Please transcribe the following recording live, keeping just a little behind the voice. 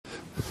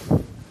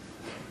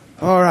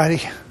All righty.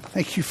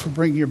 Thank you for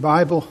bringing your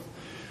Bible.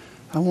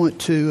 I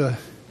want to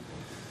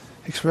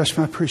express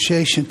my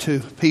appreciation to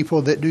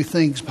people that do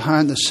things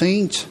behind the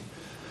scenes,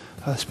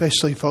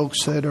 especially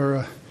folks that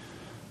are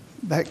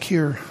back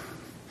here.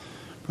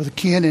 Brother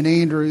Ken and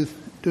Andrew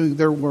doing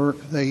their work.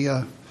 They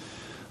are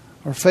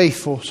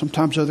faithful.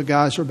 Sometimes other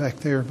guys are back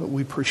there, but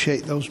we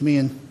appreciate those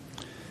men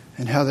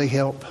and how they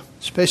help,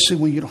 especially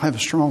when you don't have a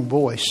strong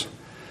voice.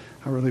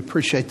 I really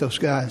appreciate those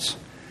guys.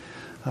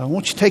 I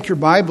want you to take your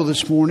Bible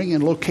this morning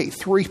and locate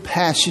 3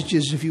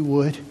 passages, if you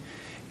would.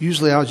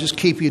 Usually I'll just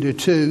keep you to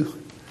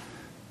 2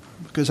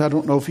 because I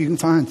don't know if you can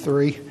find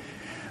 3.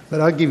 But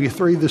I'll give you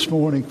 3 this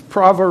morning.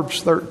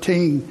 Proverbs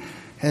 13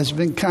 has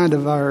been kind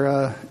of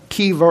our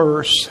key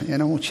verse,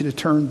 and I want you to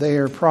turn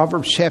there.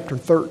 Proverbs chapter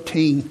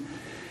 13,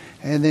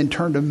 and then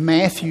turn to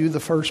Matthew, the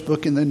first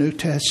book in the New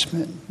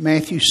Testament,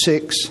 Matthew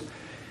 6,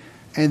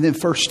 and then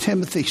 1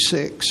 Timothy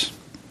 6.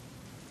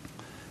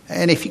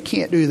 And if you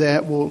can't do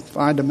that, we'll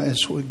find them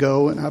as we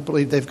go. And I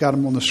believe they've got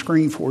them on the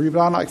screen for you.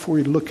 But I'd like for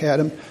you to look at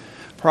them.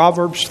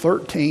 Proverbs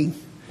 13,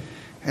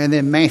 and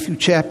then Matthew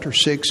chapter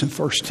 6, and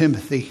 1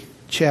 Timothy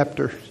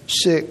chapter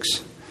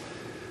 6.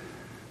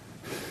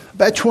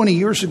 About 20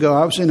 years ago,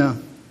 I was in a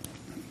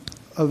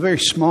very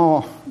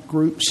small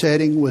group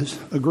setting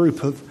with a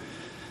group of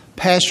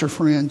pastor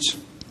friends.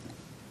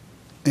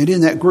 And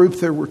in that group,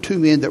 there were 2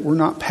 men that were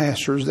not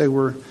pastors. They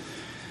were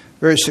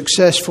very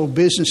successful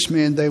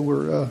businessmen. They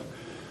were...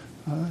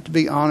 to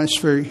be honest,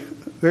 very,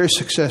 very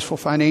successful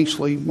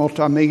financially,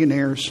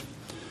 multimillionaires.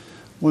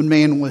 One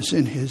man was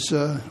in his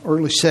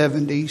early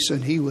 70s,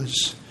 and he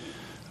was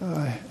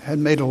had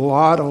made a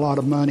lot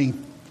of money.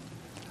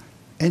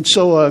 And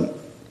so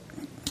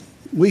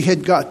we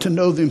had got to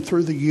know them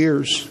through the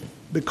years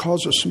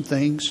because of some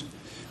things.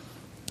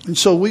 And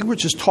so we were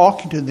just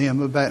talking to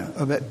them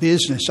about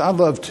business. I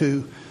love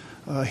to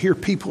hear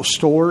people's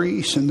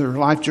stories and their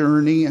life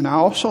journey, and I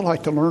also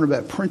like to learn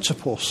about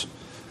principles.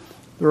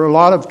 There are a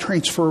lot of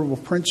transferable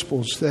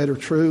principles that are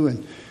true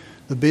in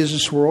the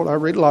business world. I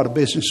read a lot of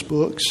business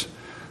books.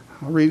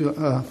 I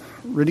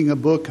reading a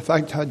book. In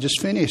fact, I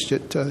just finished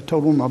it.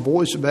 Told one of my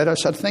boys about it. I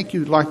said, "I think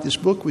you'd like this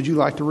book. Would you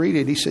like to read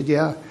it?" He said,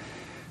 "Yeah."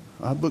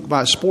 A book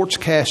by a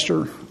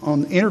sportscaster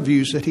on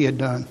interviews that he had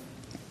done.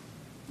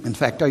 In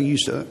fact, I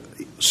used a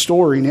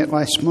story in it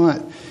last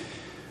month.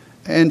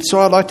 And so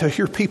I'd like to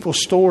hear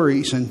people's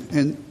stories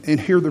and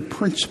hear their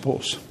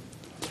principles.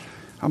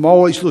 I'm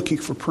always looking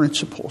for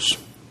principles.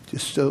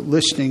 Just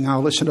listening,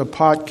 I'll listen to a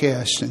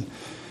podcast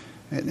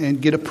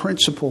and get a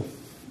principle,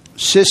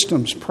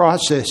 systems,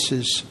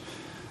 processes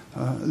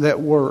that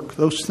work.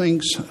 Those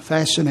things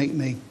fascinate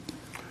me.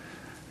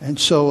 And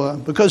so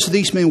because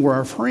these men were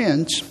our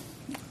friends,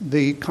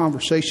 the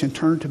conversation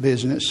turned to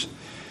business.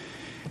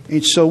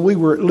 And so we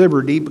were at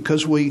liberty,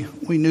 because we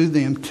knew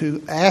them,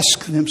 to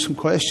ask them some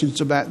questions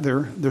about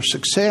their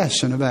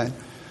success and about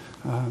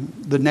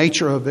the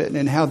nature of it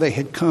and how they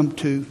had come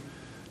to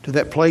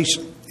that place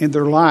in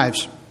their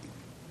lives.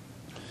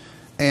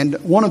 And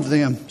one of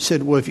them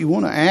said, "Well, if you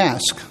want to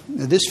ask,"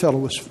 now this fellow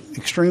was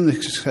extremely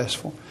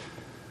successful,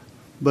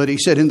 but he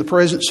said in the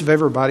presence of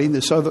everybody,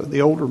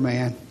 the older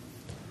man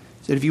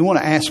said, "If you want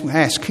to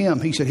ask him."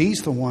 He said,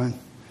 "He's the one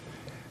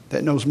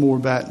that knows more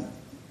about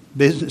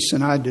business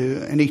than I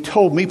do." And he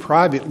told me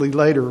privately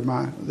later,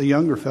 the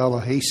younger fellow,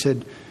 he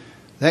said,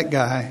 "That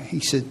guy," he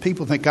said,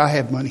 "people think I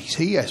have money." He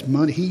said, "He has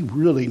money. He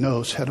really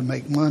knows how to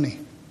make money."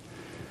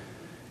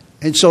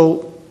 And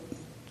so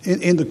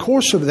in the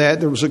course of that,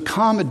 there was a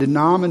common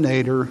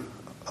denominator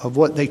of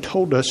what they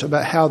told us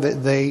about how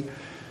that they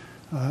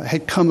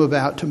had come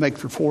about to make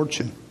their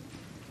fortune.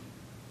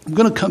 I'm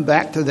going to come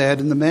back to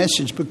that in the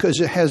message because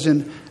it has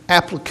an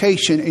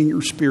application in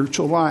your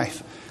spiritual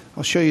life.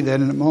 I'll show you that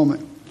in a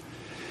moment.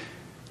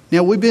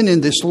 Now, we've been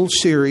in this little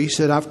series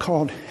that I've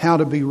called How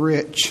to Be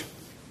Rich.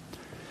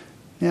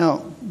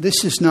 Now,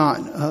 this is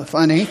not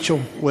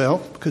financial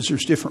wealth, because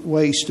there's different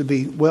ways to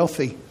be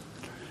wealthy.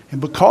 And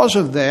because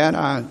of that,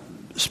 I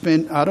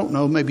spent,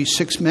 maybe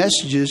 6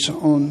 messages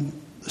on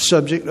the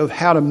subject of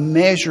how to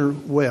measure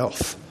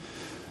wealth.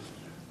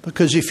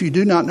 Because if you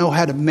do not know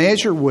how to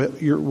measure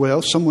your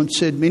wealth, someone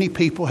said many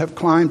people have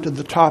climbed to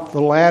the top of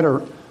the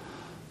ladder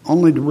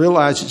only to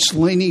realize it's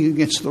leaning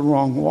against the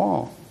wrong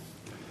wall.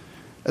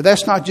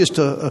 That's not just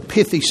a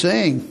pithy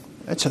saying.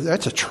 That's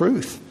a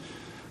truth.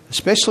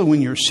 Especially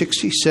when you're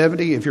 60,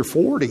 70, if you're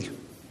 40.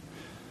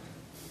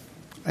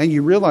 And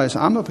you realize,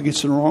 I'm up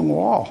against the wrong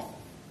wall.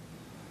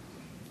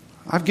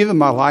 I've given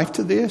my life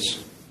to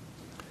this.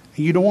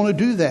 And you don't want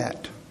to do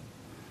that.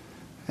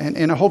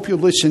 And I hope you'll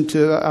listen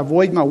to, I've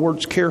weighed my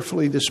words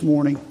carefully this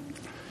morning.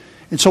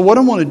 And so what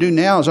I want to do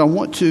now is I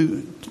want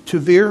to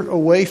veer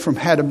away from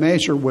how to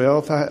measure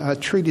wealth. I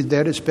treated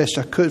that as best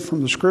I could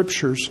from the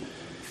scriptures.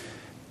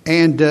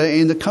 And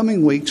in the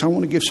coming weeks, I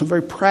want to give some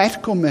very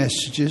practical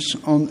messages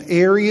on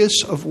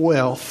areas of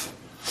wealth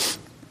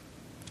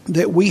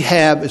that we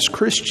have as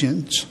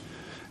Christians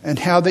and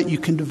how that you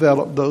can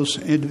develop those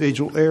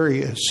individual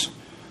areas.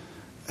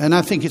 And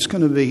I think it's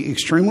going to be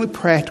extremely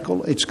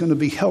practical. It's going to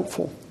be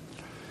helpful.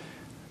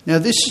 Now,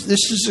 this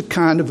is a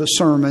kind of a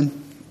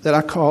sermon that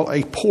I call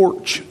a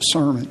porch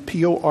sermon,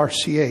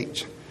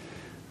 P-O-R-C-H,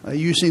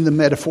 using the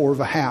metaphor of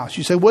a house.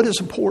 You say, what is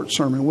a porch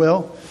sermon?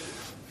 Well,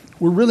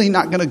 we're really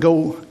not going to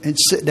go and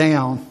sit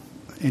down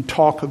and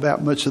talk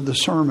about much of the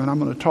sermon. I'm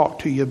going to talk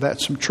to you about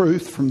some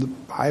truth from the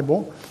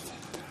Bible,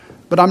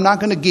 but I'm not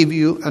going to give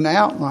you an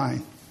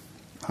outline.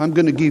 I'm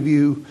going to give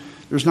you,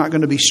 there's not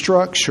going to be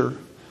structure.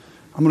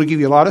 I'm going to give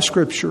you a lot of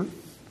scripture,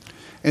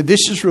 and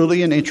this is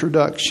really an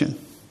introduction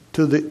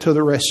to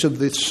the rest of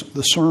the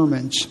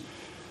sermons.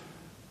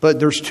 But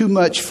there's too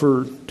much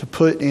to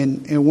put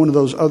in one of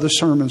those other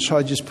sermons, so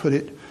I just put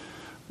it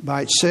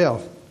by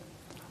itself.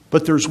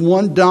 But there's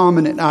one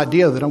dominant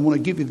idea that I want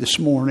to give you this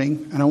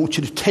morning, and I want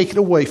you to take it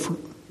away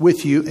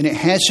with you, and it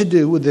has to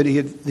do with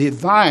the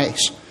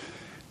advice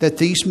that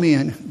these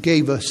men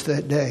gave us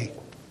that day.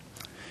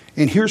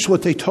 And here's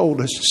what they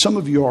told us. Some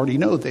of you already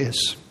know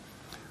this,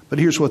 but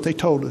here's what they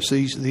told us,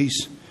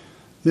 these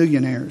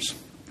millionaires.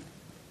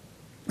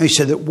 They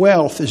said that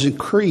wealth is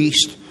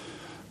increased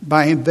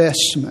by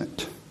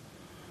investment.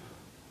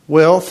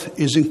 Wealth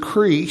is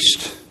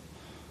increased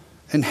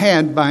and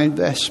had by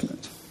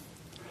investment.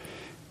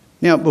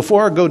 Now,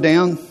 before I go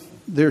down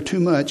there too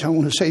much, I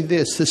want to say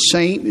this. The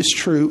same is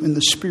true in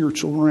the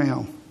spiritual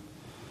realm.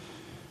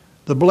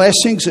 The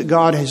blessings that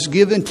God has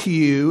given to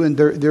you, and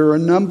there are a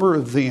number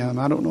of them.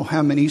 I don't know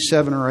how many,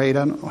 7 or 8. I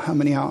don't know how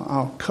many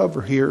I'll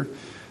cover here.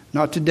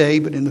 Not today,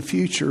 but in the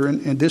future.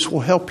 And this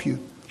will help you.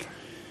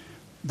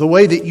 The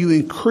way that you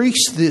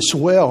increase this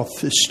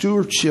wealth, this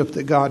stewardship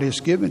that God has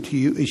given to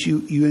you, is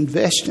you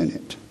invest in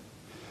it.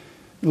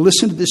 Now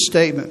listen to this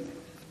statement.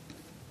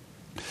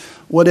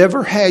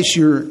 Whatever has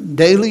your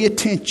daily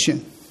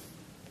attention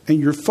and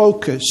your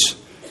focus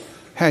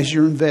has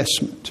your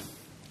investment.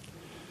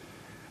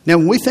 Now,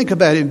 when we think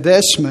about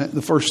investment,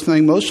 the first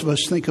thing most of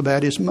us think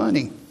about is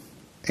money.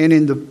 And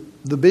in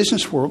the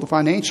business world, the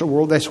financial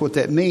world, that's what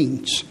that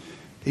means.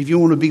 If you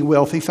want to be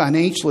wealthy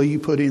financially, you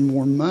put in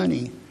more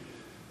money.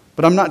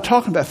 But I'm not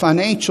talking about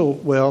financial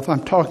wealth.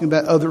 I'm talking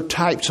about other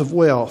types of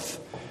wealth.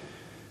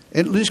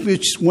 And let's give you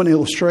just one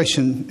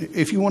illustration.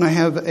 If you want to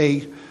have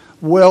a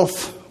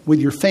wealth with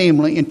your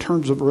family in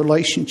terms of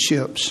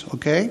relationships,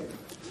 okay?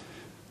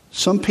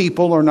 Some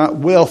people are not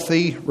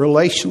wealthy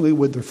relationally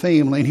with their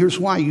family. And here's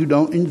why: you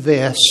don't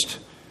invest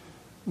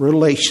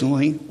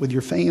relationally with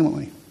your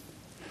family.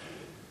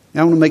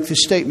 Now I want to make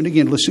this statement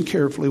again. Listen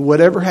carefully.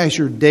 Whatever has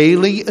your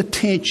daily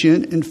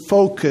attention and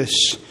focus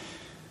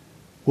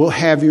will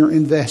have your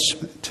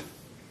investment.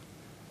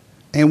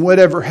 And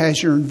whatever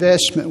has your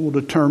investment will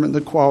determine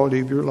the quality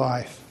of your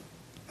life.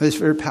 It's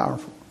very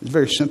powerful. It's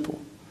very simple.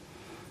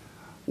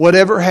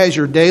 Whatever has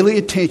your daily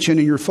attention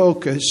and your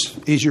focus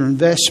is your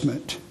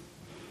investment.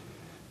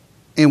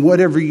 And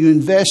whatever you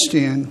invest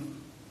in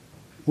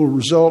will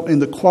result in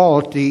the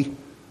quality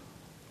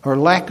or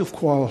lack of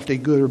quality,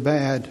 good or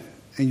bad,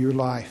 in your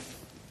life.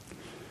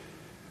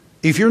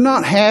 If you're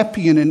not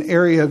happy in an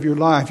area of your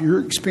life,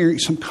 you're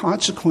experiencing some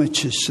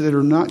consequences that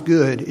are not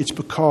good. It's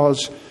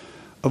because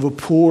of a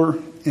poor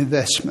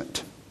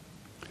investment.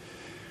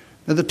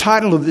 Now, the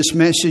title of this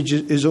message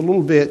is a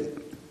little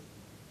bit,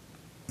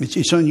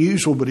 it's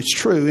unusual, but it's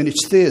true. And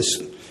it's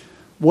this: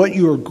 what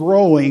you are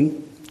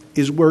growing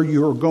is where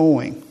you are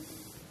going.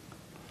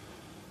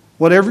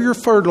 Whatever you're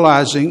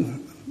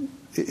fertilizing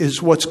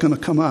is what's going to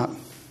come up.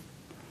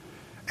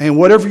 And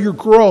whatever you're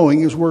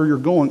growing is where you're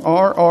going.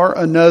 Or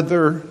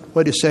another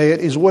way to say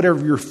it is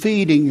whatever you're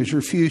feeding is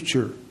your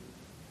future.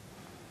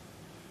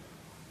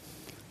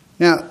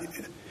 Now,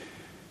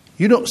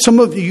 some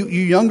of you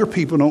younger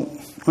people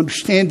don't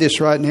understand this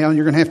right now, and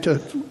you're going to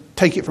have to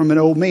take it from an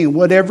old man.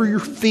 Whatever you're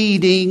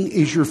feeding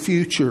is your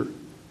future.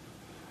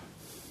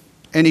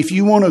 And if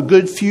you want a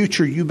good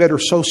future, you better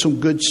sow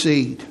some good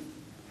seed.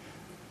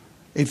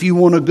 If you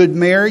want a good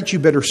marriage, you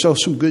better sow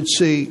some good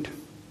seed.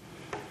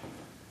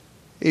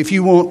 If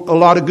you want a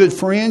lot of good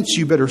friends,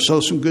 you better sow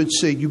some good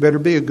seed. You better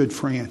be a good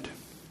friend.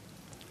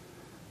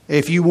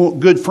 If you want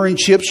good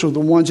friendships or the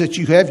ones that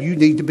you have, you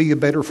need to be a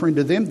better friend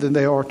to them than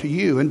they are to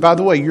you. And by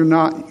the way, you're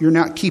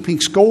not keeping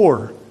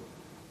score.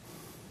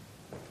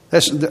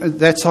 That's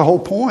the whole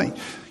point.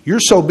 You're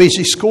so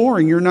busy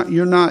scoring, you're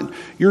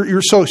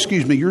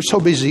so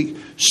busy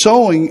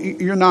sowing,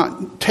 you're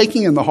not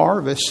taking in the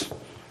harvest.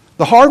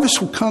 The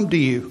harvest will come to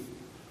you.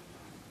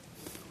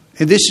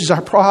 And this is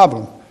our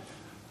problem.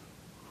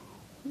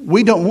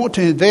 We don't want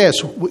to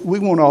invest. We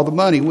want all the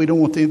money. We don't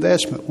want the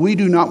investment. We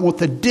do not want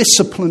the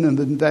discipline of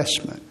the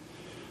investment.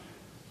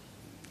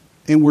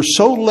 And we're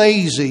so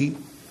lazy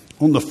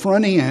on the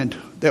front end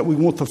that we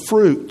want the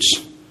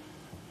fruits,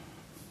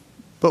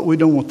 but we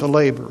don't want the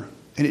labor.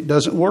 And it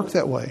doesn't work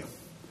that way.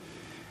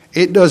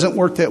 It doesn't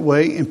work that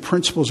way in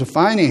principles of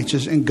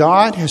finances. And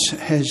God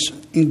has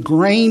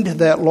ingrained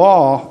that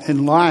law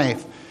in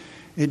life.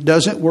 It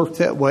doesn't work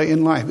that way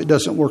in life. It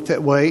doesn't work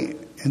that way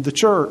in the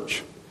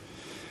church.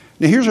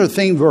 Now here's our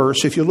theme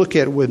verse, if you look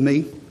at it with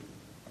me,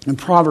 in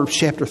Proverbs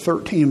chapter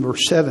 13,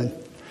 verse 7.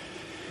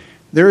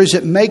 There is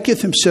that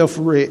maketh himself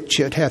rich,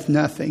 yet hath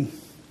nothing,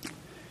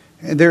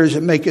 And there is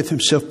that maketh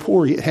himself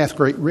poor, yet hath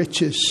great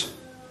riches.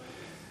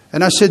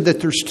 And I said that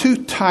there's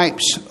two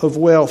types of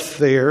wealth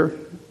there.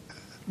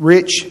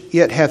 Rich,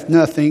 yet hath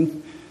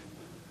nothing,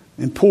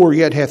 and poor,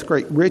 yet hath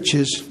great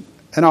riches.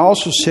 And I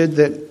also said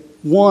that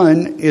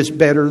one is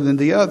better than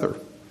the other.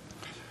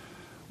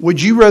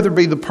 Would you rather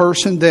be the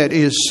person that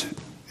is,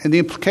 and the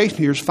implication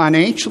here is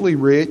financially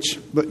rich,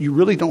 but you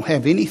really don't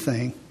have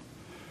anything?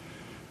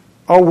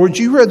 Or would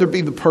you rather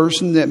be the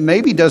person that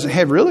maybe doesn't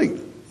have really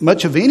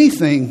much of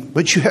anything,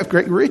 but you have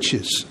great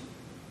riches?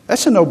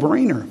 That's a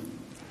no-brainer.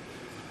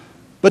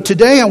 But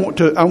today I want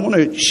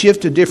to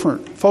shift a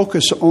different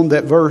focus on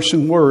that verse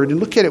and word,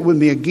 and look at it with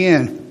me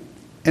again.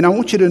 And I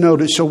want you to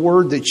notice a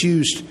word that's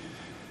used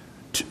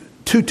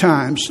two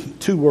times,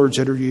 two words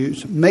that are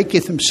used.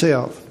 Maketh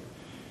himself.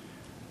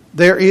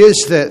 There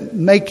is that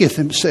maketh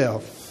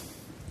himself.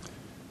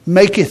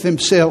 Maketh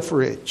himself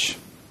rich.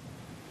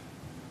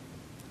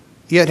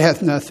 Yet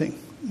hath nothing.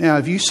 Now,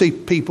 if you see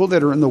people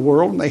that are in the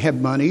world and they have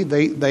money,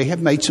 they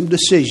have made some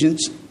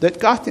decisions that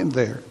got them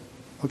there.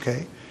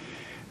 Okay?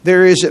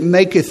 There is that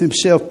maketh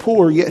himself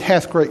poor, yet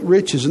hath great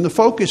riches. And the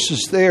focus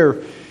is there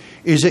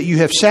is that you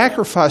have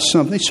sacrificed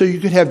something so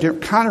you could have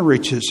different kind of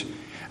riches.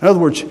 In other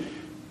words,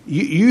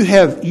 you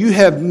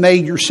have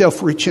made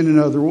yourself rich in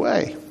another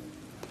way.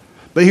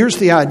 But here's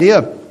the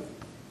idea,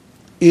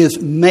 is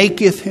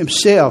maketh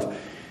himself.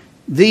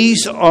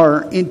 These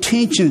are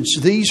intentions.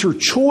 These are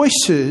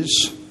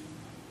choices,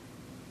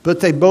 but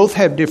they both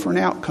have different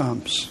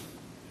outcomes.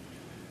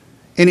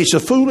 And it's a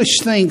foolish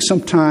thing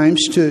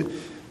sometimes to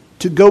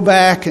go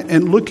back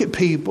and look at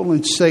people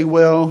and say,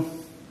 well,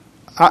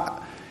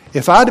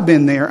 if I'd have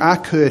been there, I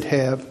could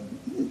have.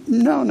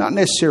 No, not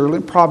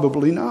necessarily,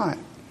 probably not.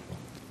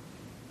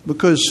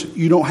 Because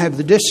you don't have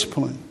the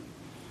discipline.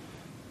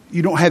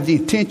 You don't have the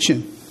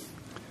intention.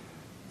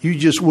 You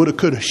just woulda,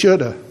 coulda,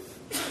 shoulda.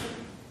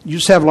 You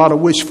just have a lot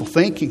of wishful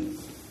thinking.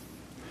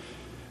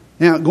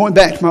 Now, going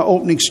back to my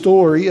opening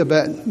story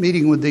about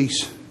meeting with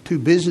these two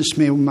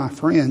businessmen, with my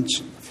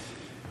friends,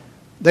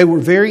 they were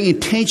very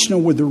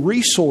intentional with the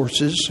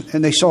resources,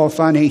 and they saw a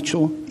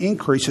financial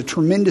increase, a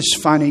tremendous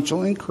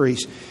financial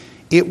increase.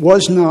 It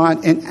was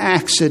not an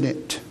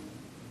accident.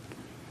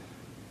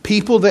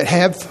 People that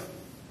have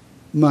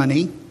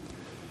money,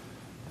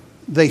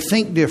 they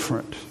think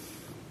different.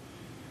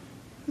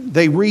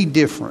 They read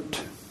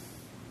different.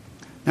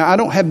 Now, I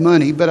don't have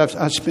money, but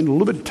I spend a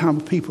little bit of time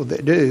with people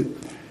that do.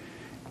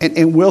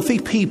 And wealthy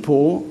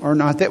people are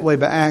not that way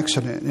by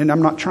accident. And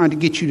I'm not trying to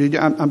get you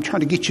to, I'm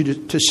trying to get you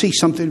to see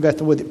something about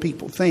the way that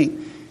people think.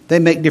 They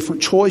make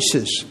different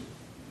choices.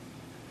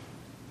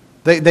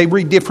 They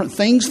read different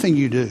things than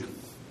you do.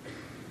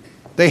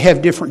 They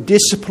have different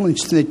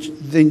disciplines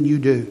than you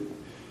do.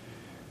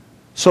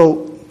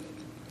 So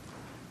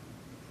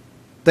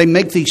they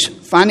make these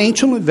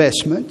financial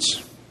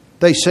investments.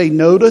 They say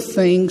no to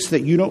things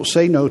that you don't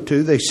say no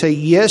to. They say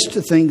yes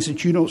to things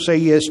that you don't say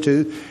yes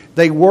to.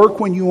 They work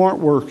when you aren't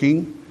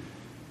working.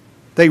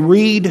 They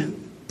read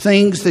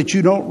things that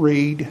you don't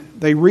read.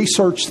 They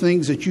research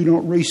things that you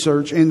don't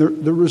research. And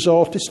the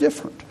result is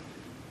different.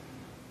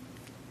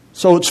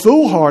 So it's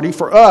foolhardy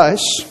for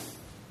us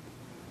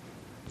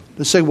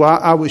to say, well,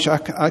 I wish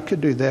I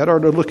could do that. Or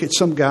to look at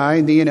some guy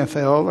in the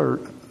NFL or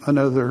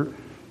another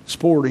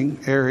sporting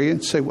area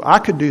and say, well, I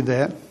could do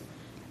that.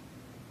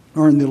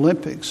 Or in the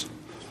Olympics.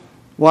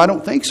 Well, I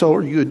don't think so,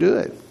 or you would do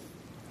it.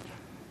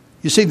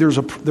 You see, there's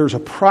a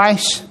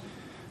price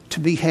to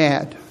be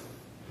had.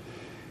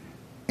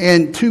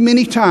 And too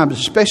many times,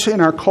 especially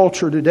in our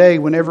culture today,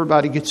 when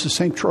everybody gets the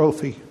same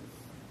trophy,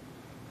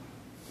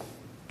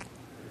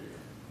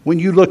 when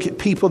you look at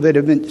people that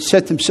have been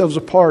set themselves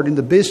apart in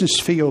the business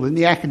field, in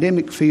the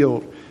academic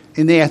field,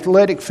 in the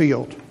athletic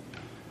field,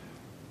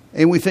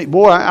 and we think,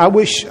 boy, I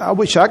wish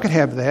I could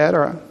have that,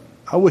 or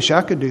I wish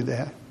I could do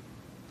that.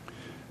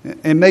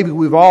 And maybe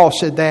we've all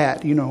said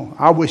that,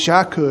 I wish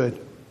I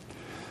could.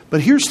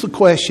 But here's the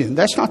question.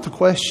 That's not the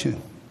question.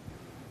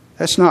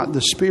 That's not the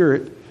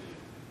spirit.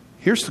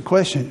 Here's the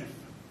question.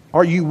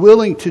 Are you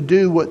willing to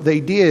do what they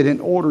did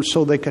in order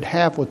so they could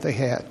have what they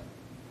had?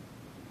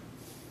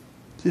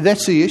 See,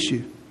 that's the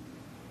issue.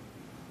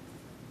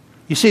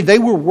 You see, they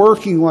were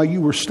working while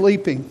you were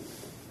sleeping.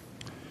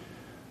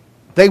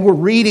 They were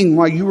reading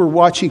while you were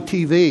watching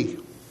TV.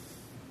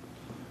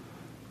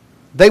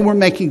 They were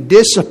making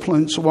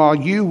disciplines while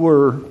you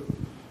were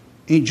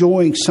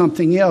enjoying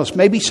something else,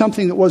 maybe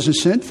something that wasn't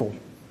sinful.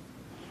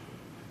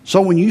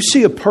 So when you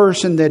see a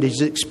person that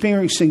is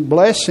experiencing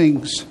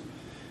blessings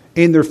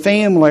in their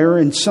family or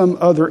in some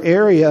other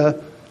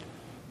area,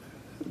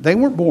 they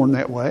weren't born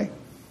that way.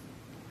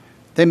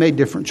 They made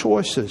different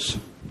choices.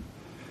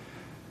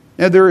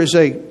 Now there is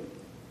a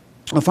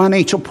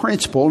financial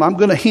principle, and I'm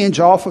going to hinge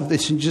off of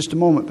this in just a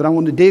moment, but I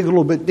want to dig a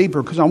little bit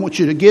deeper because I want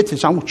you to get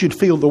this. I want you to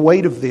feel the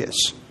weight of this.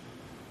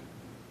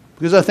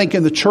 Because I think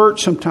in the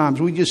church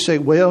sometimes we just say,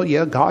 well,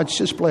 yeah, God's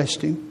just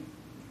blessed him.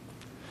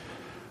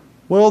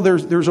 Well,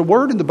 there's a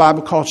word in the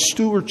Bible called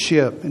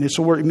stewardship, and it's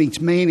a word, it means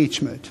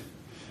management.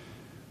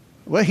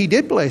 Well, he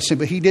did bless him,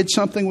 but he did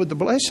something with the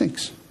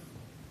blessings.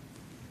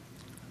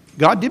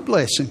 God did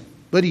bless him,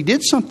 but he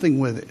did something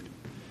with it.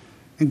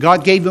 And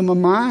God gave him a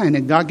mind,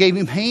 and God gave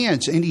him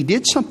hands, and he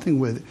did something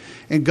with it.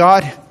 And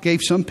God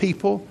gave some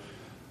people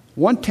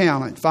 1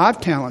 talent, 5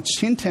 talents,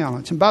 10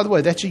 talents. And by the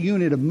way, that's a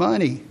unit of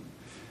money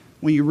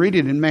when you read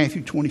it in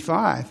Matthew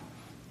 25.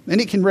 And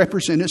it can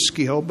represent a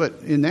skill, but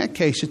in that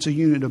case, it's a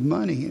unit of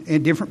money.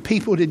 And different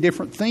people did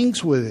different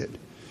things with it.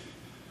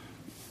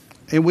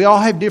 And we all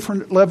have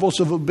different levels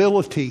of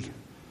ability.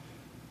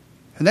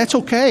 And that's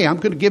okay. I'm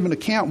going to give an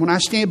account. When I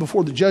stand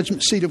before the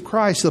judgment seat of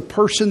Christ, the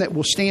person that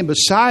will stand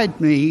beside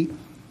me,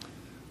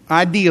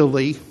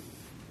 ideally,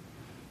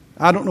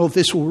 I don't know if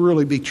this will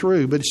really be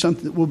true, but it's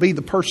something that will be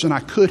the person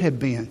I could have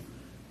been.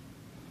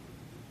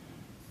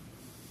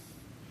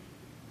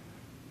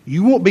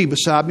 You won't be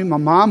beside me. My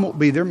mom won't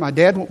be there. My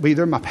dad won't be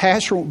there. My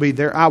pastor won't be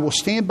there. I will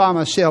stand by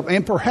myself,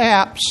 and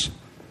perhaps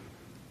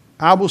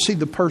I will see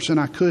the person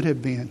I could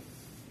have been.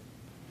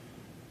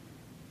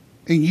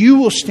 And you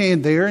will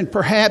stand there, and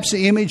perhaps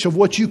the image of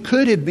what you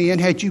could have been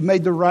had you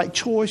made the right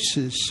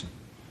choices.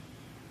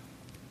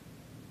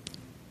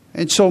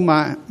 And so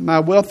my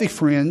wealthy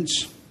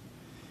friends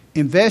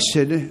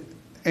invested,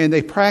 and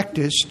they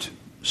practiced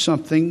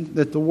something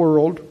that the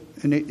world,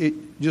 and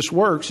it just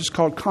works, it's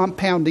called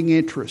compounding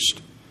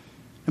interest.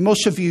 And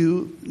most of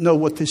you know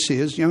what this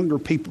is. Younger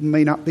people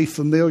may not be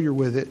familiar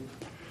with it.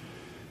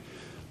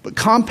 But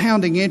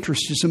compounding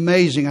interest is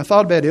amazing. I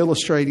thought about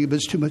illustrating it, but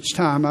it's too much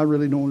time. I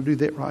really don't want to do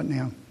that right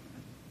now.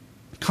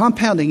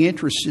 Compounding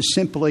interest is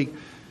simply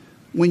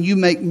when you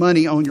make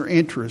money on your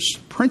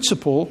interest.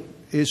 Principal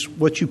is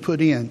what you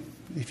put in.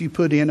 If you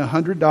put in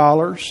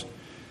 $100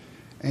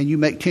 and you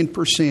make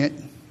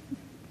 10%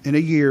 in a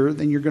year,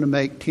 then you're going to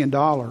make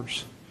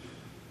 $10.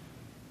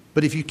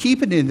 But if you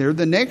keep it in there,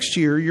 the next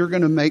year you're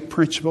going to make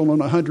principal on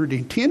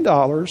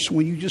 $110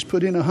 when you just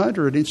put in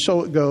 $100, and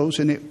so it goes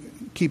and it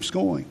keeps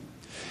going.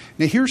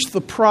 Now here's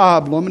the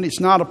problem, and it's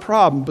not a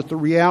problem, but the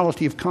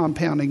reality of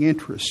compounding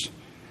interest.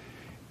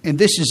 And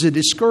this is a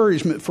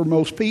discouragement for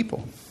most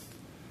people.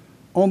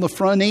 On the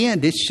front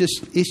end, it's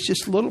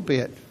just a little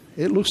bit.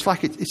 It looks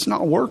like it's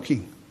not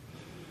working.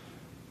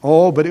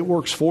 Oh, but it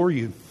works for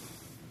you.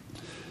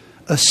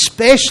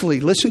 Especially,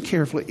 listen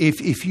carefully,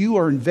 if you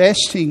are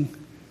investing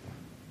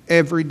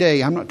every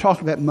day. I'm not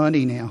talking about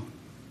money now.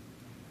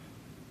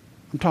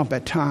 I'm talking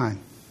about time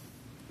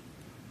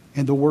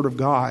and the Word of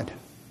God.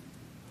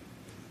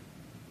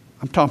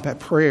 I'm talking about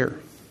prayer.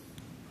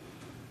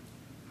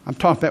 I'm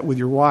talking about with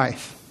your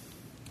wife.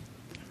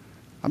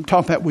 I'm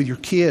talking about with your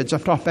kids. I'm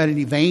talking about in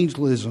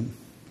evangelism.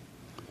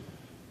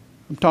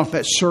 I'm talking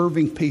about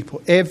serving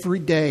people every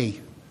day.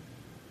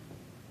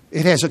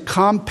 It has a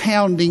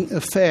compounding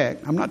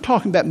effect. I'm not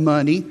talking about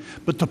money,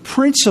 but the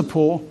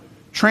principle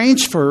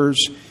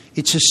transfers.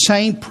 It's the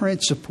same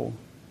principle.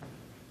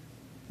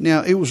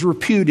 Now, it was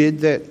reputed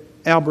that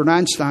Albert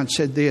Einstein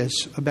said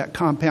this about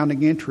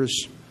compounding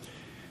interest,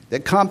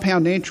 that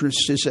compound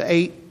interest is the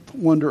 8th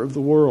wonder of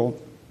the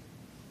world.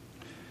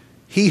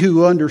 He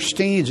who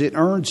understands it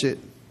earns it,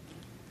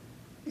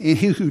 and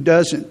he who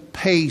doesn't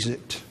pays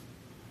it.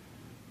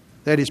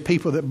 That is,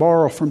 people that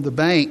borrow from the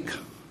bank,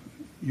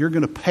 you're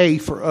going to pay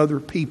for other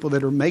people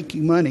that are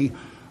making money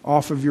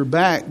off of your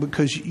back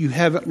because you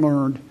haven't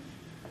learned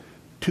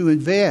to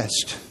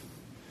invest.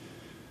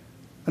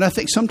 And I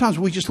think sometimes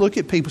we just look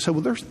at people and say,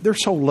 well, they're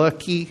so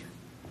lucky.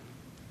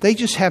 They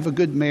just have a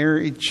good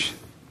marriage.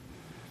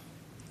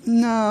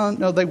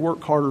 No, they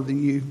work harder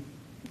than you.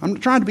 I'm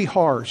not trying to be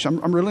harsh.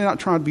 I'm really not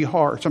trying to be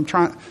harsh. I'm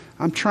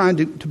trying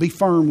to be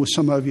firm with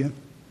some of you.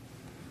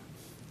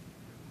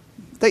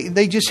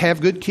 They just have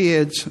good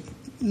kids.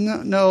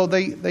 No,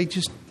 they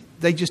just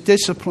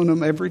discipline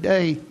them every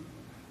day.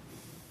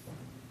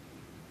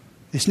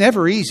 It's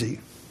never easy.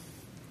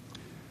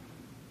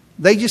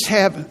 They just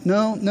have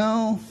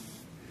no.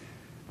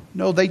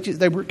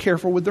 They were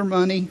careful with their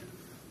money.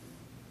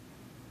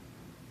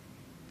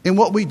 And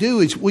what we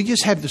do is we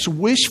just have this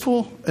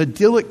wishful,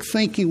 idyllic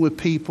thinking with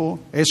people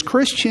as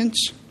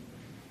Christians.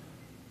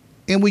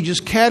 And we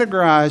just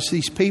categorize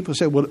these people and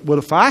say, well,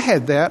 if I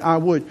had that, I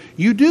would.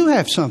 You do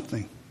have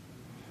something.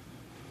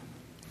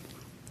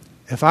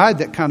 If I had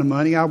that kind of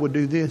money, I would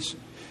do this.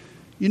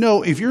 You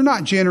know, if you're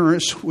not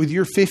generous with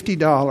your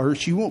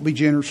 $50, you won't be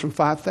generous with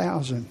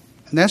 $5,000. And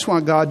that's why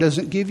God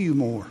doesn't give you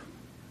more.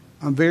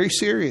 I'm very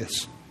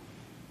serious.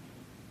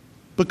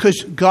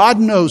 Because God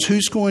knows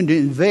who's going to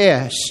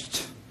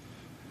invest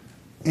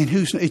and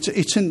who's.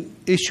 It's an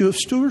issue of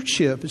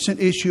stewardship. It's an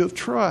issue of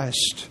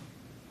trust.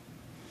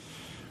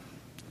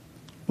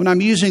 When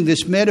I'm using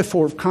this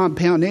metaphor of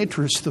compound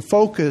interest, the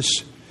focus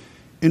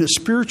in a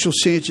spiritual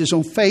sense is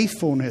on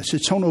faithfulness.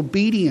 It's on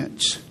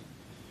obedience.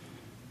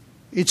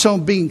 It's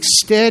on being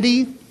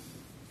steady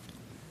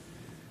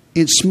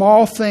in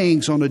small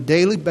things on a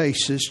daily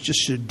basis,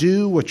 just to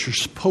do what you're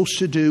supposed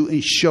to do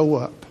and show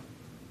up.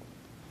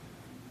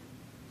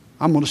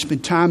 I'm going to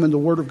spend time in the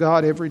Word of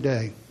God every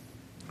day.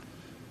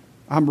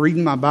 I'm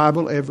reading my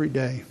Bible every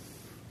day.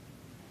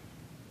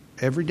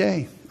 Every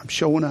day, I'm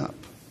showing up.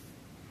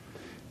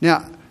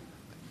 Now,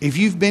 if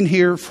you've been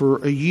here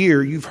for a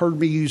year, you've heard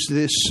me use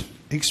this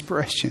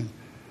expression.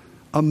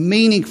 a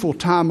meaningful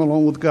time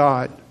alone with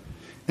God.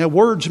 Now,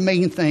 words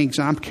mean things,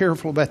 and I'm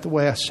careful about the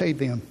way I say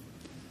them.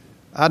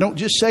 I don't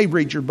just say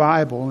read your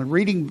Bible. And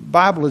reading the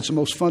Bible is the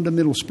most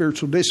fundamental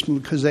spiritual discipline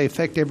because they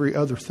affect every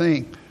other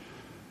thing.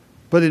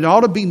 But it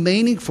ought to be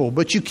meaningful.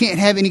 But you can't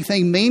have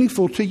anything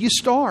meaningful till you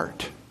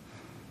start.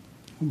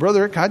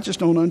 Brother Rick, I just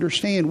don't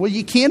understand. Well,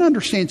 you can't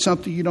understand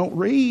something you don't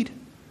read.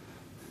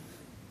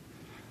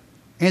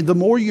 And the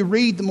more you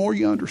read, the more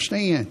you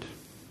understand.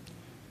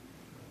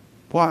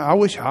 Well, I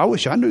wish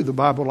I knew the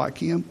Bible like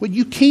him. Well,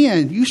 you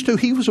can. Used to.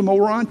 He was a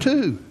moron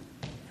too.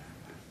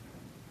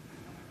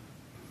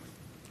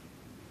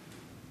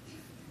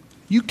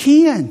 You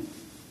can.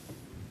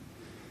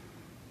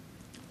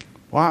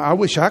 Well, I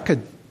wish I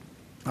could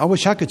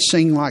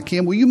sing like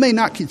him. Well, you may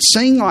not could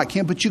sing like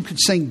him, but you could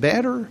sing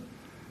better.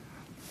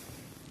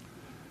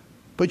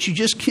 But you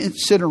just can't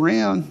sit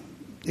around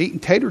eating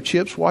tater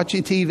chips,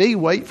 watching TV,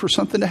 wait for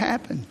something to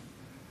happen.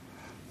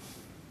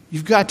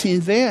 You've got to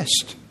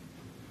invest.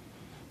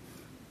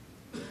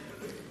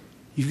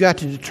 You've got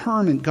to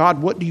determine,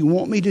 God, what do you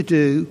want me to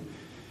do?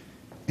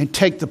 And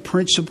take the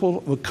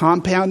principle of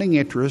compounding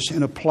interest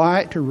and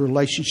apply it to a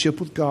relationship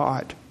with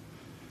God.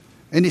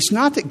 And it's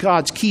not that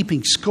God's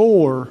keeping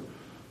score,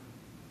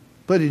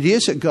 but it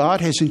is that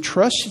God has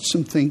entrusted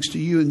some things to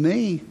you and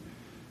me.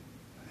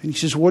 And He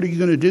says, what are you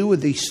going to do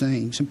with these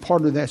things? And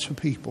part of that's for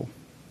people.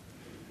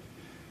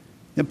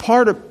 And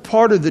part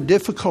of the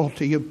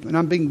difficulty, and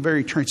I'm being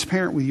very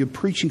transparent with you,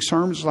 preaching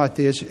sermons like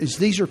this, is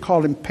these are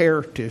called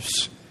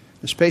imperatives,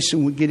 especially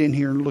when we get in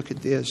here and look at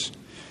this.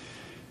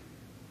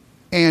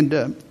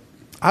 And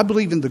I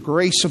believe in the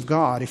grace of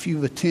God. If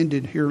you've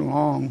attended here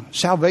long,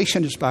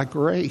 salvation is by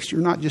grace.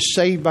 You're not just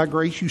saved by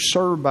grace, you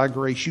serve by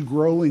grace, you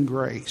grow in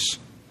grace.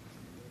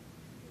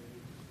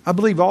 I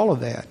believe all of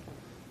that.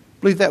 I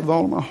believe that with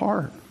all of my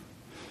heart.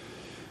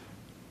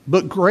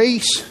 But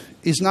grace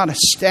is not a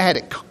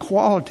static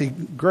quality.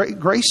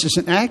 Grace is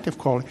an active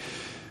quality.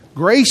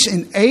 Grace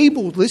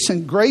enables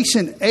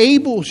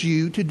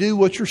you to do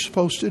what you're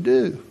supposed to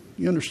do.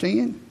 You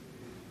understand?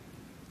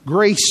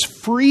 Grace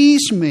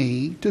frees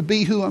me to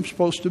be who I'm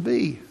supposed to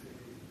be.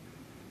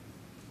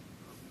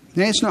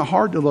 Now, it's not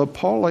hard to love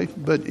Paula,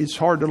 but it's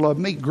hard to love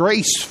me.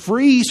 Grace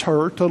frees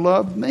her to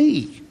love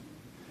me.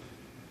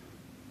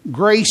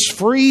 Grace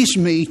frees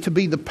me to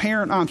be the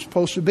parent I'm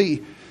supposed to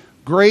be.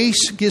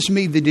 Grace gives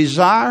me the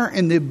desire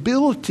and the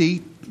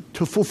ability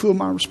to fulfill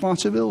my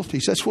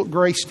responsibilities. That's what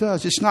grace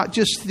does. It's not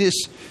just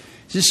this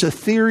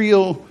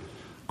ethereal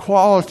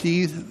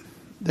quality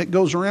that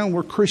goes around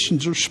where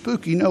Christians are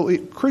spooky. No,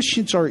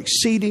 Christians are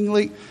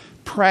exceedingly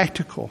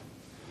practical.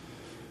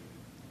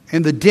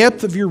 And the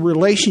depth of your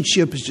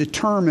relationship is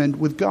determined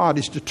with God,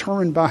 is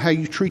determined by how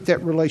you treat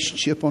that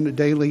relationship on a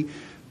daily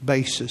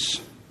basis.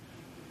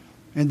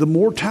 And the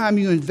more time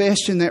you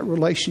invest in that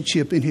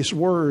relationship, in His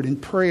Word, in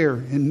prayer,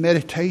 in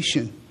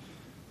meditation,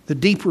 the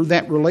deeper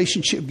that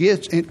relationship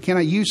gets. And can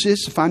I use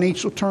this, a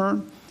financial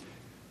term?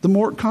 The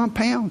more it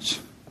compounds.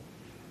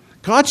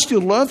 God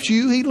still loves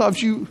you. He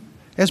loves you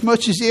as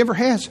much as He ever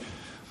has.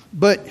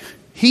 But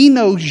He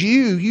knows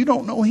you. You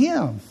don't know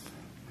Him.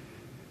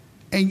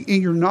 And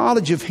your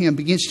knowledge of Him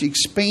begins to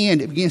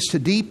expand. It begins to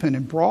deepen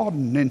and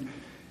broaden.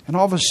 And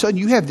all of a sudden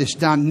you have this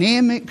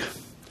dynamic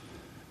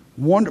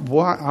wonder.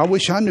 Boy, I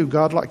wish I knew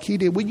God like He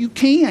did. Well, you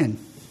can.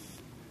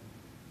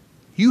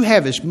 You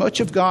have as much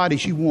of God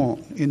as you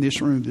want in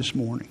this room this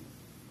morning.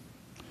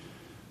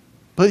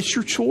 But it's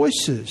your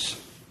choices.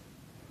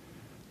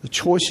 The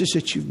choices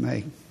that you've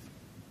made.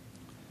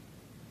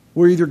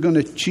 We're either going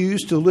to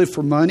choose to live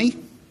for money,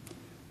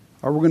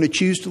 or we're going to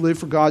choose to live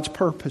for God's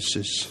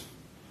purposes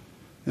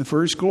and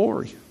for His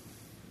glory.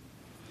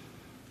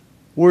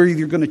 We're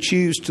either going to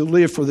choose to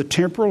live for the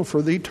temporal or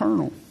for the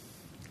eternal.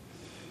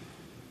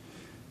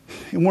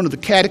 In one of the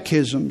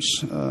catechisms,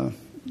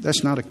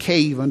 that's not a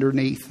cave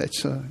underneath.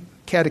 That's a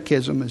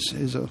catechism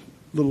is a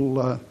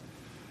little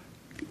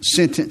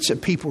sentence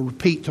that people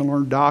repeat to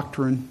learn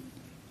doctrine.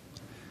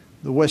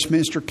 The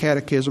Westminster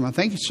Catechism, I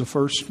think it's the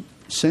first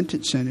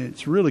sentence in it.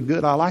 It's really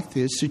good. I like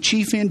this. The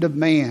chief end of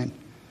man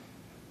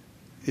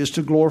is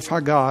to glorify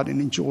God and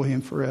enjoy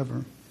Him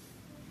forever.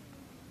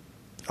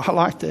 I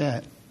like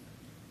that.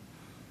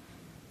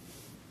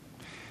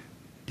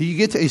 Do you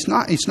get that?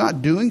 It's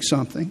not doing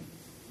something.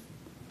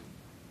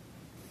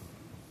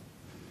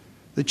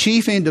 The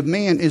chief end of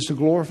man is to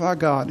glorify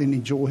God and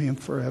enjoy Him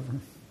forever.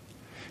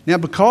 Now,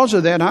 because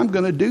of that, I'm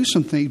going to do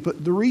some things.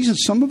 But the reason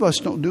some of us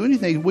don't do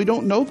anything, we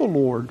don't know the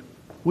Lord.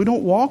 We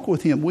don't walk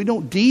with Him. We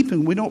don't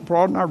deepen. We don't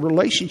broaden our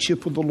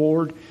relationship with the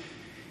Lord.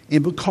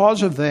 And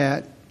because of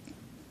that,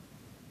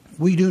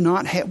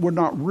 we're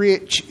not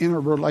rich in our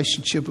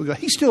relationship with God.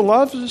 He still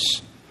loves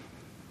us.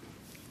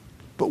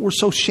 But we're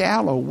so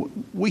shallow.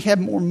 We have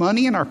more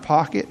money in our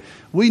pocket.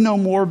 We know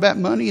more about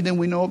money than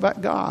we know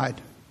about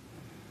God.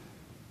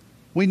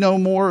 We know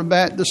more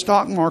about the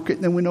stock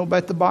market than we know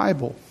about the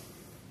Bible.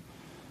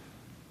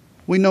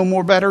 We know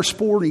more about our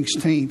sporting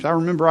teams. I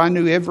remember I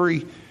knew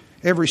every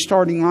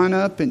starting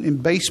lineup in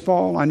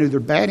baseball. I knew their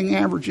batting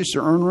averages,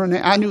 their earned run.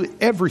 I knew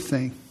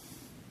everything.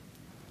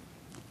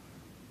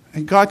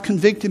 And God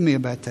convicted me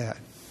about that.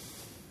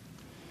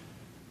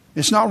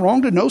 It's not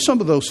wrong to know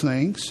some of those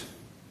things.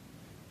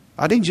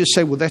 I didn't just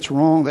say, well, that's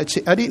wrong. That's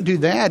it. I didn't do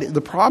that.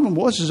 The problem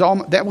was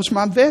that was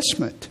my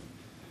investment.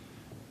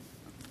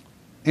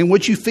 And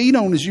what you feed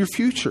on is your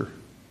future.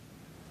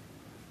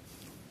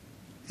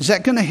 Is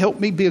that going to help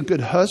me be a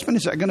good husband?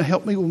 Is that going to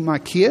help me with my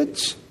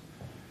kids?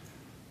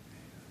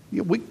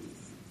 We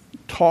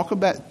talk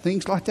about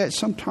things like that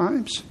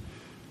sometimes.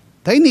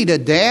 They need a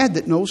dad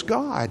that knows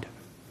God.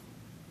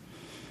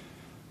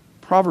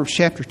 Proverbs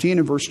chapter 10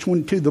 and verse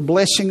 22, the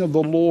blessing of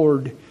the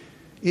Lord,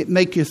 it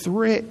maketh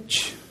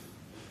rich.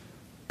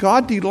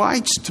 God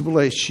delights to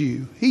bless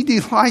you. He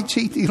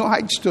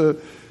delights to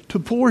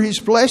pour His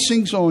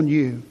blessings on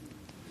you.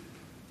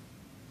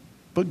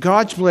 But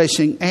God's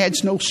blessing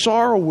adds no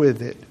sorrow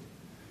with it.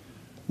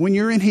 When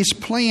you're in His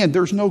plan,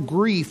 there's no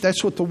grief.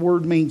 That's what the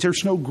word means.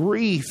 There's no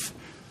grief.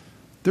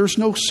 There's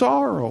no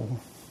sorrow.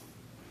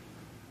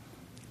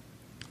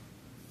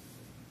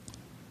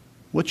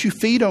 What you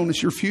feed on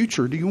is your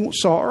future. Do you want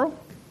sorrow?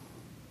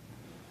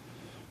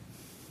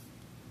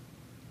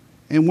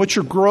 And what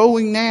you're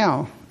growing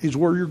now is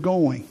where you're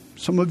going.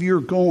 Some of you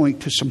are going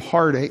to some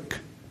heartache.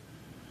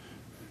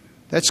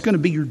 That's going to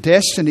be your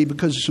destiny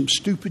because of some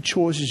stupid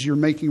choices you're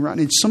making right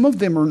now. And some of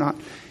them are not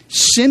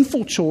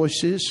sinful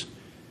choices.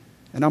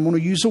 And I'm going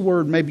to use a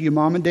word maybe your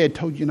mom and dad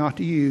told you not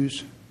to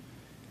use.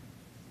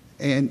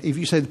 And if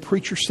you say the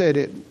preacher said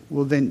it,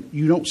 well, then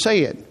you don't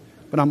say it.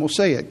 But I'm going to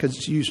say it because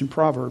it's used in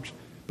Proverbs.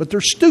 But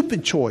they're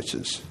stupid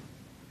choices.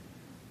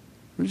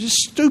 They're just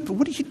stupid.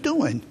 What are you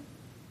doing?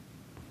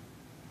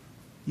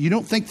 You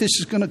don't think this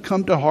is going to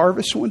come to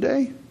harvest one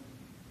day?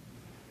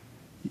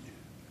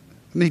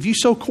 I mean, if you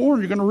sow corn,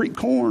 you're going to reap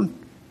corn.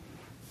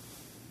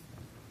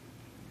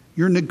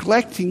 You're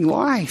neglecting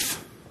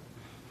life.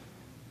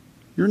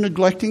 You're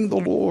neglecting the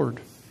Lord.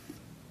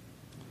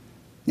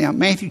 Now,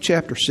 Matthew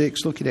chapter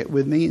 6, look at that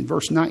with me in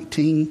verse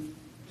 19.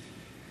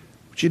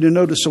 I want you to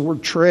notice the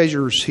word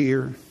treasures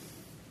here.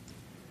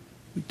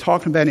 We're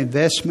talking about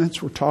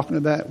investments. We're talking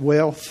about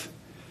wealth.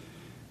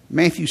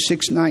 Matthew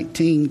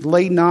 6:19,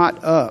 lay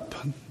not up.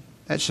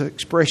 That's an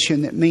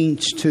expression that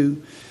means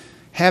to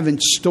have in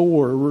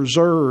store,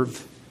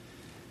 reserve.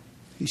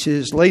 He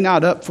says, lay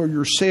not up for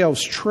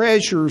yourselves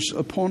treasures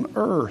upon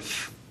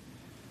earth,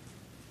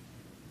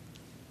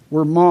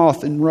 where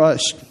moth and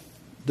rust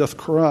doth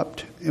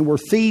corrupt, and where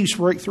thieves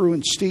break through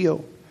and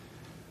steal.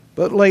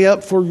 But lay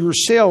up for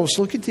yourselves,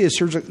 look at this,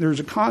 there's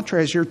a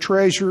contrast here,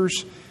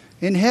 treasures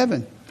in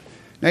heaven.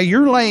 Now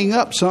you're laying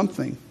up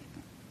something.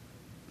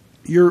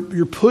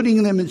 You're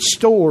putting them in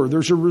store.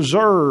 There's a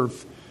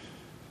reserve.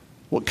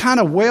 What kind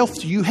of wealth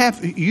do you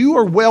have? You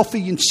are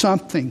wealthy in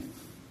something.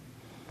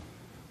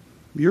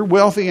 You're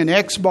wealthy in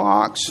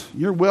Xbox.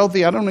 You're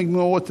wealthy, I don't even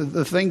know what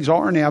the things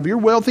are now, but you're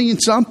wealthy in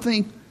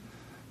something.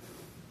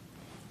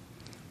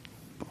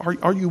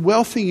 Are you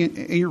wealthy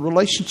in your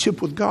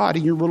relationship with God,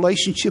 in your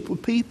relationship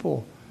with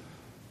people?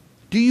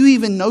 Do you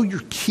even know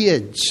your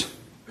kids?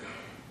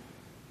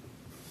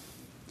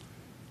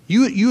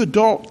 You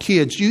adult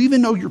kids, do you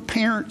even know your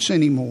parents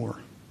anymore?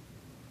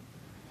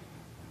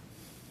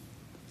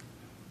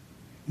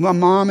 My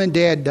mom and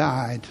dad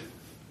died.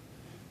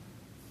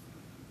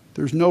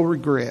 There's no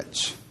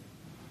regrets.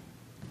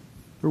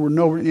 There were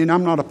no, and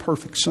I'm not a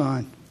perfect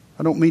son.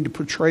 I don't mean to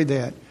portray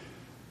that.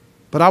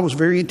 But I was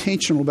very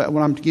intentional about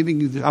what I'm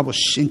giving you. I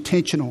was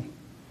intentional.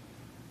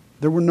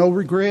 There were no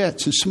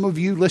regrets. And some of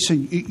you,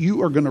 listen,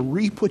 you are going to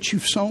reap what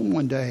you've sown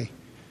one day.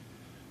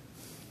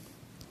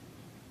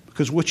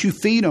 Because what you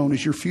feed on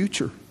is your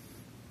future.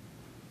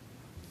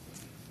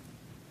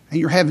 And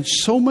you're having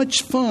so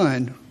much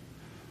fun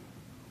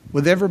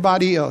with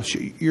everybody else.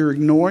 You're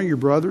ignoring your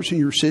brothers and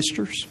your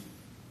sisters.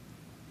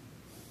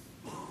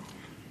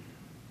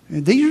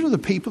 And these are the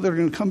people that are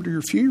going to come to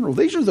your funeral.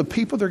 These are the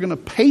people that are going to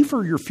pay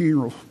for your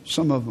funeral,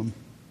 some of them.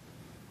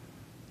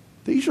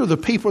 These are the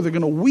people that are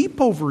going to weep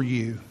over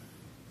you.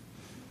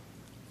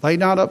 Lay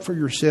not up for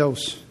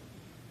yourselves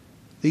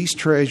these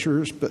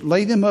treasures, but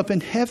lay them up in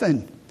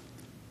heaven.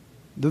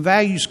 The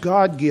values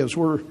God gives,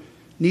 where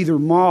neither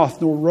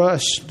moth nor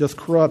rust doth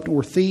corrupt,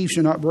 nor thieves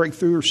do not break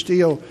through or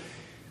steal.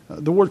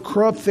 The word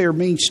corrupt there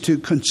means to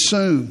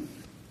consume.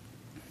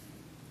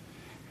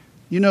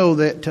 You know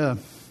that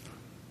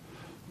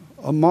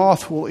a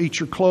moth will eat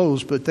your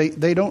clothes, but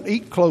they don't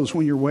eat clothes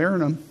when you're wearing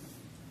them.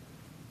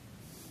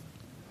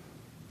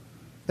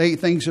 They eat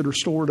things that are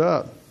stored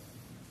up.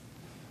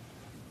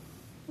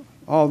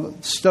 All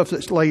the stuff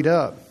that's laid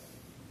up.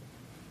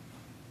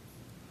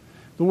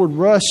 The word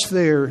rust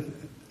there,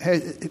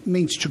 it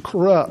means to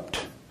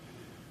corrupt,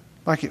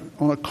 like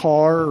on a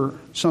car or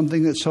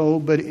something that's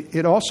old, but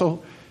it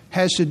also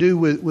has to do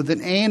with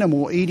an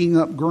animal eating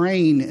up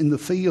grain in the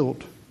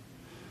field.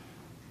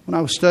 When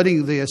I was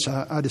studying this,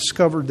 I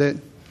discovered that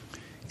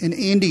in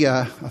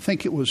India, I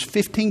think it was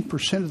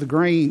 15% of the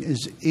grain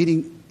is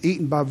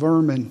eaten by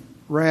vermin,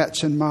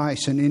 rats and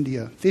mice in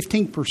India.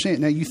 15%.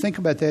 Now you think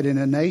about that in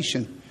a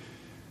nation.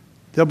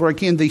 They'll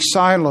break in these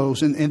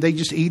silos and they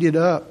just eat it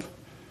up.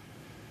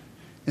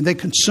 And they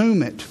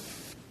consume it.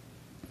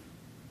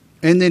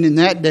 And then in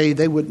that day,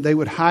 they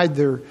would hide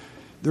their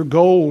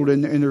gold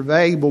and their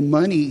valuable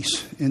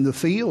monies in the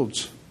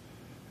fields.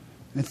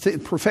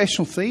 And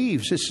professional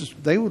thieves,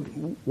 they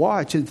would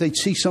watch, and they'd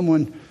see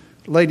someone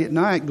late at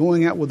night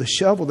going out with a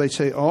shovel. They'd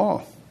say,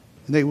 "Oh,"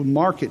 and they would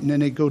mark it, and then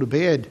they'd go to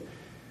bed.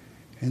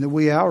 In the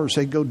wee hours,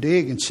 they'd go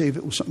dig and see if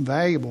it was something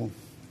valuable.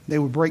 They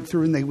would break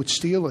through and they would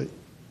steal it.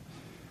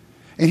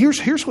 And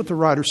here's what the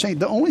writer's saying: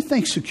 the only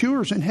thing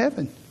secure is in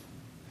heaven.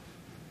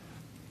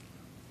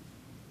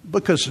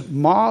 Because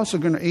moths are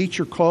going to eat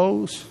your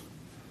clothes,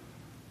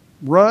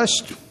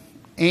 rust,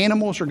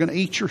 animals are going to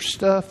eat your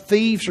stuff,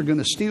 thieves are going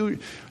to steal.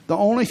 The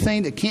only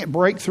thing that can't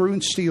break through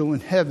and steal in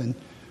heaven,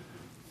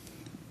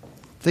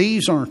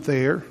 thieves aren't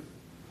there.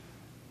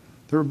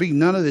 There will be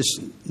none of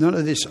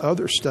this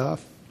other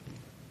stuff.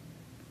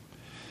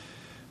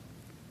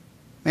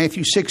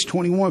 Matthew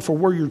 6:21, for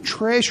where your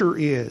treasure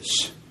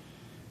is,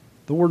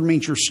 the word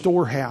means your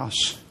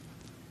storehouse,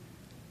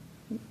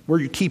 where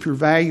you keep your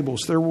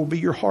valuables, there will be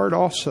your heart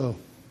also.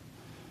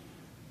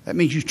 That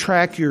means you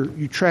track your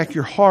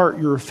heart,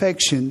 your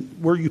affection,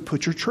 where you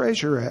put your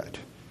treasure at.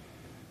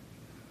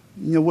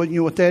 You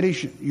know what that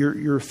is?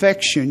 Your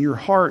affection, your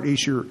heart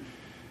is your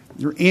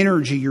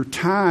energy, your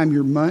time,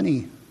 your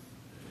money.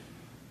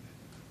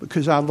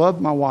 Because I love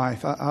my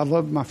wife, I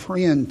love my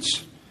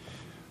friends,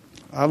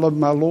 I love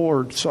my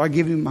Lord, so I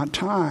give Him my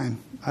time.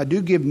 I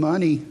do give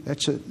money.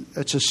 That's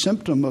a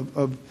symptom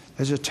of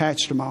that's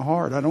attached to my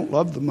heart. I don't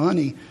love the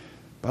money,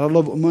 but I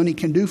love what money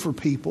can do for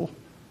people.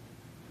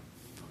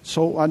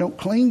 So I don't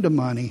cling to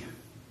money.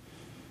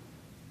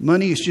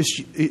 Money is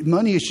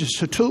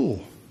just a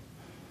tool.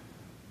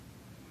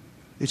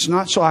 It's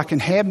not so I can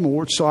have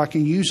more, it's so I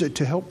can use it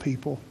to help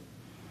people.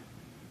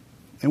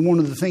 And one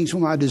of the things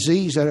with my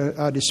disease that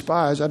I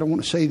despise, I don't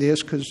want to say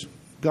this because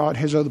God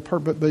has other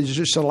purpose, but it's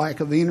just a lack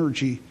of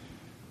energy.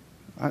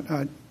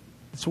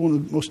 It's one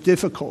of the most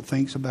difficult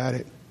things about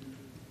it.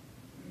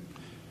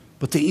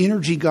 But the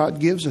energy God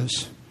gives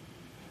us,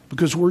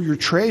 because where your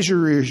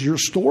treasure is, your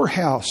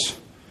storehouse,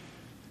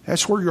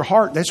 that's where your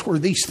heart, that's where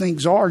these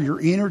things are,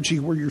 your energy,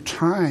 where your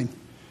time.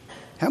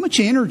 How much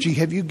energy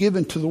have you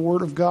given to the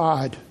Word of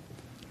God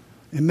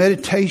and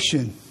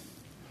meditation?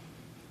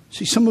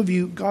 See, some of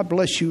you, God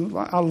bless you,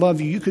 I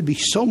love you. You could be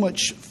so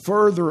much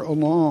further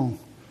along,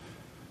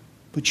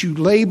 but you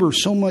labor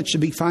so much to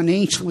be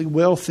financially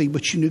wealthy,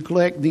 but you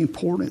neglect the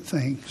important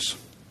things.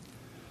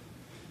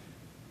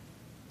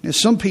 Now,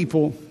 some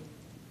people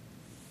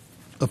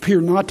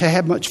appear not to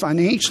have much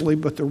financially,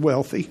 but they're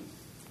wealthy.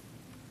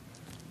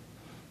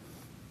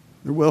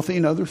 They're wealthy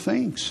in other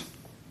things.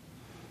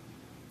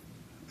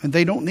 And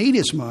they don't need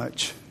as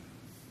much.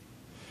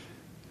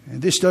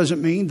 And this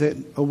doesn't mean that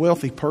a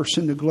wealthy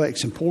person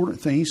neglects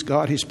important things.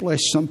 God has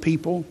blessed some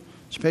people,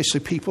 especially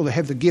people that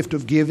have the gift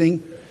of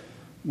giving,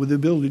 with the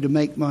ability to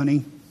make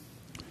money.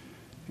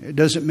 It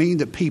doesn't mean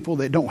that people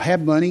that don't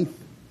have money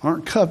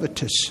aren't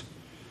covetous.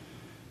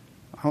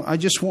 I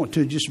just want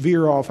to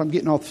veer off. I'm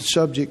getting off the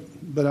subject,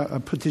 but I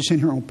put this in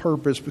here on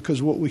purpose because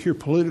of what we hear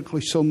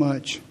politically so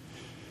much.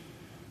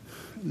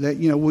 That,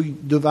 we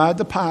divide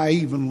the pie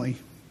evenly.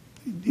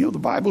 The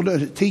Bible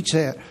doesn't teach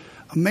that.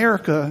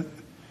 America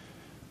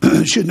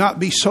should not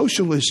be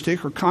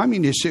socialistic or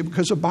communistic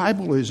because the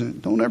Bible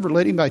isn't. Don't ever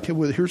let anybody tell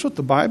you, well, here's what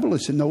the Bible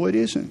is. And no, it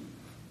isn't.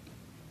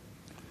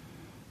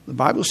 The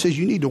Bible says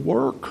you need to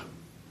work.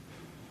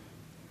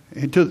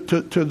 And to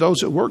those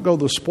that work go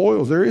the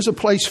spoils. There is a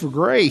place for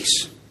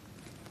grace.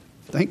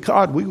 Thank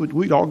God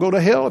we'd all go to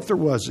hell if there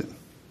wasn't.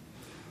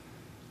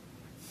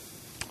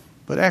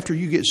 But after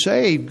you get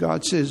saved,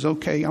 God says,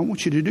 okay, I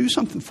want you to do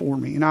something for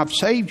me. And I've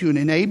saved you and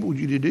enabled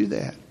you to do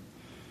that.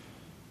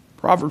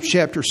 Proverbs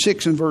chapter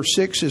 6 and verse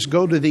 6 says,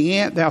 go to the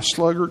ant, thou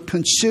sluggard,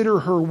 consider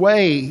her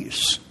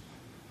ways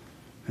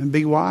and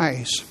be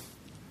wise.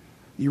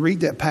 You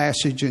read that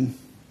passage and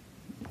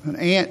an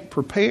ant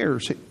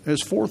prepares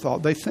as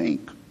forethought. They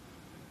think.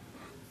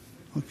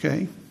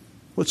 Okay,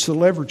 what's the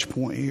leverage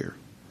point here?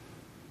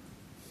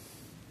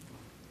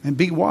 And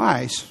be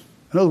wise.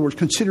 In other words,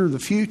 consider the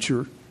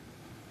future,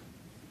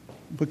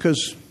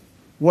 because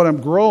what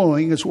I'm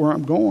growing is where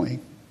I'm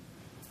going.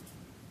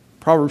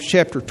 Proverbs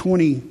chapter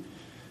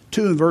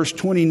 22 and verse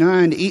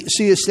 29,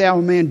 seest thou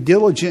a man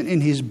diligent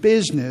in his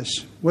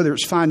business, whether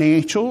it's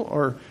financial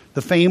or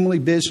the family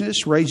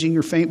business, raising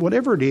your family,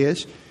 whatever it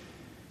is,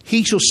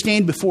 he shall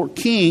stand before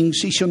kings,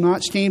 he shall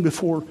not stand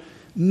before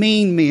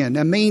mean men.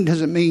 Now, mean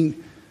doesn't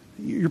mean,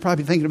 you're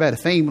probably thinking about a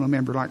family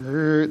member, like,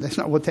 that's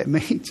not what that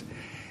means.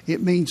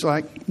 It means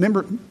like,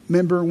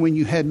 remember when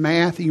you had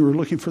math and you were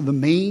looking for the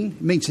mean?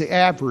 It means the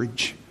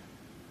average.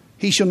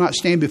 He shall not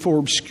stand before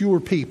obscure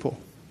people.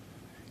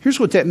 Here's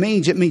what that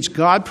means. It means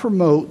God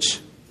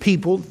promotes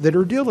people that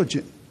are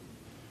diligent.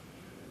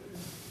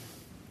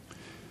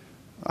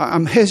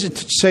 I'm hesitant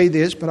to say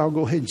this, but I'll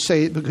go ahead and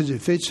say it because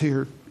it fits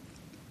here.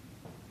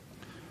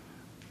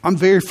 I'm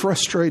very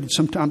frustrated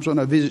sometimes when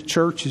I visit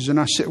churches and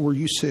I sit where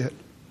you sit.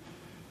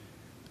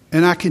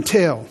 And I can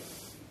tell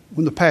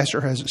when the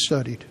pastor hasn't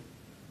studied.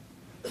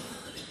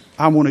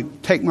 I want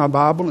to take my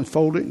Bible and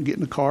fold it and get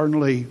in the car and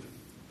leave.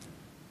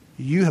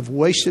 You have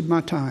wasted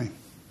my time.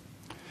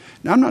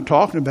 Now, I'm not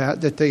talking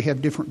about that they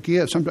have different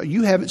gifts.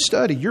 You haven't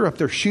studied. You're up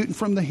there shooting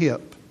from the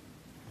hip.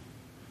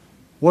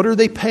 What are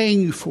they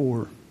paying you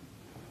for?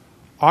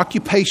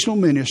 Occupational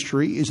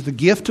ministry is the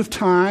gift of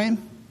time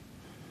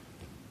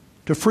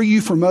to free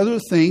you from other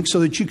things so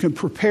that you can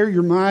prepare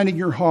your mind and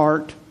your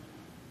heart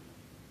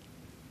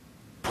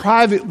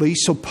privately,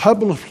 so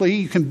publicly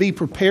you can be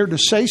prepared to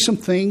say some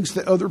things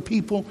that other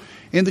people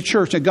in the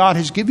church. Now, God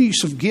has given you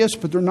some gifts,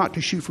 but they're not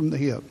to shoot from the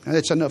hip. Now,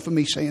 that's enough of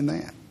me saying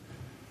that.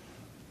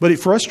 But it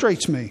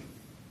frustrates me.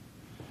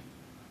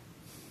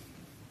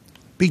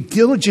 Be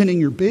diligent in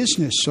your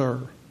business,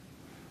 sir.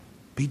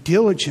 Be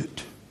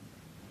diligent.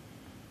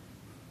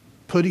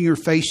 Putting your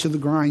face to the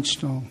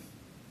grindstone.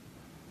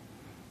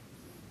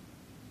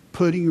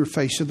 Putting your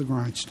face to the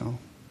grindstone.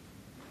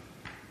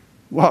 A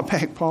while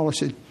back, Paula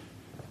said,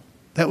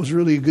 that was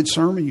really a good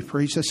sermon you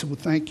preached. I said, well,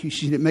 thank you.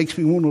 She said, it makes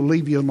me want to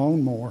leave you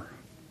alone more.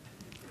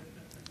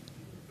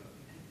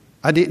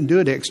 I didn't do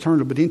it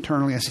externally, but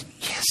internally I said,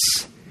 yes,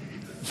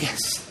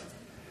 yes.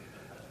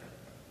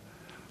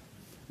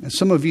 And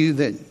some of you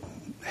that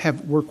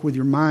have worked with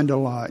your mind a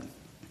lot,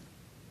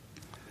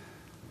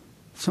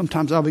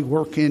 sometimes I'll be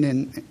working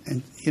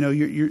and you know,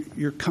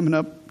 you're coming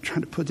up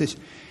trying to put this,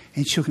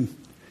 and she'll come,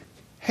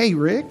 hey,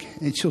 Rick,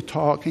 and she'll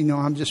talk, you know,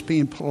 I'm just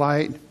being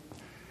polite.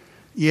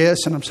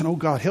 Yes, and I'm saying, oh,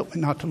 God, help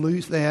me not to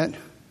lose that.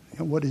 You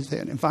know, what is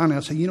that? And finally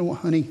I'll say, you know what,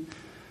 honey,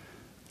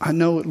 I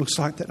know it looks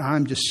like that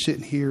I'm just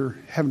sitting here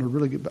having a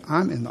really good, but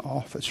I'm in the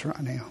office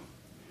right now.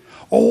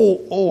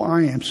 Oh,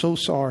 I am so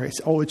sorry.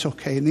 It's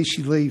okay. And then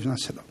she leaves, and I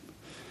said,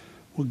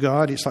 well,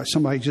 God, it's like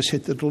somebody just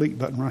hit the delete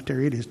button right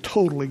there. It is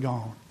totally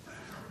gone.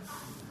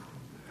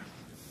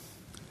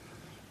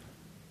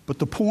 But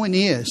the point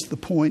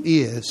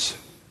is,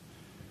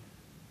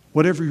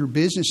 whatever your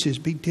business is,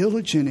 be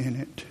diligent in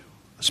it,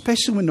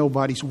 especially when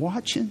nobody's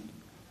watching.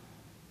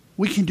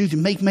 We can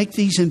make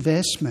these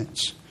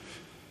investments.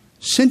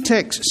 Send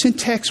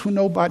text when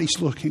nobody's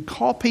looking.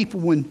 Call people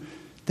when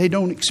they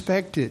don't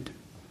expect it.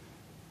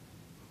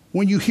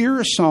 When you hear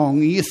a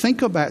song and you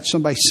think about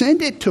somebody,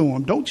 send it to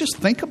them. Don't just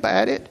think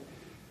about it.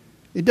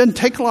 It doesn't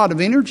take a lot of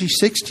energy,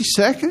 60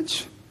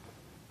 seconds.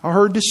 I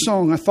heard this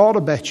song. I thought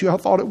about you. I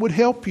thought it would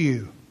help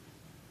you.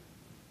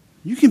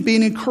 You can be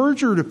an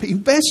encourager to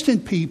invest in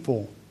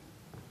people.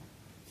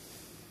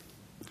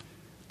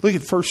 Look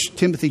at 1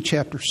 Timothy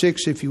chapter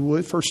 6, if you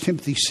would. 1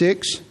 Timothy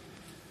 6.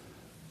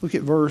 Look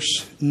at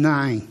verse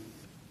 9.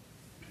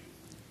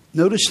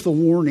 Notice the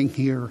warning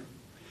here.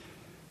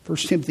 1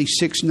 Timothy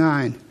 6,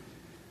 9.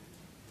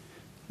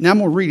 Now I'm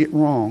going to read it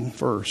wrong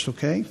first,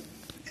 okay?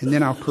 And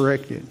then I'll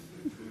correct it.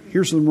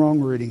 Here's the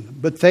wrong reading.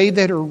 But they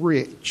that are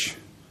rich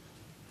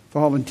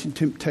fall into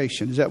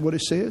temptation. Is that what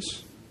it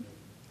says?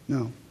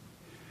 No.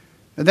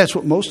 And that's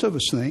what most of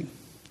us think.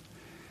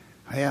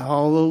 Yeah,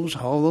 all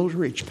those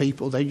rich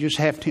people, they just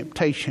have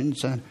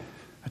temptations. And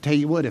I tell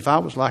you what, if I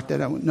was like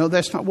that, I would. No,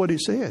 that's not what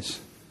it says.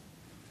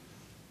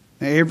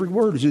 Now, every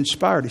word is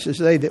inspired. It says,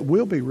 they that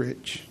will be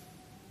rich.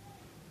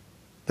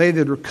 They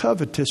that are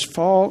covetous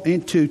fall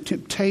into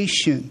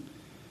temptation.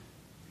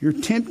 You're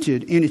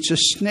tempted, and it's a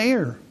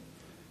snare.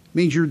 It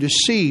means you're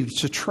deceived.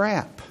 It's a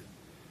trap.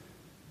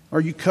 Are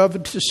you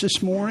covetous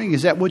this morning?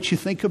 Is that what you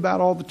think about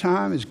all the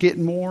time? Is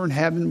getting more and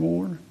having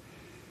more?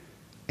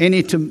 And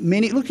into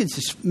many, look at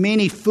this,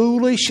 many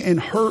foolish and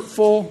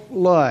hurtful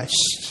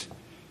lusts.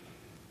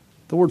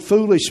 The word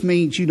foolish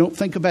means you don't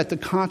think about the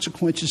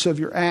consequences of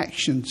your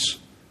actions.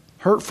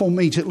 Hurtful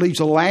means it leaves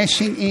a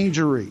lasting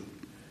injury.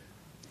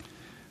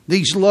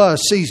 These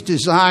lusts, these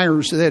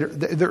desires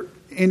they're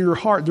in your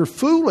heart, they're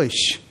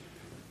foolish.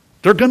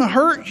 They're going to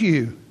hurt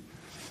you.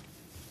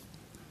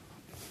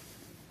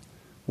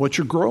 What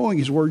you're growing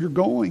is where you're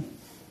going.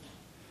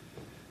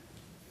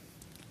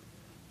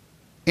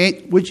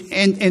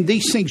 And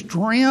these things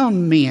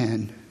drown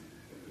men.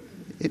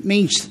 It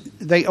means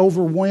they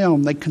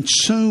overwhelm, they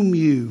consume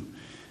you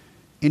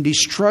in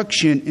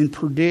destruction and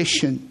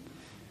perdition.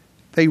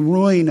 They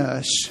ruin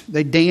us,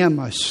 they damn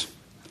us.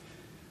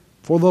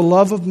 For the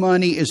love of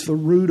money is the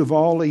root of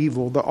all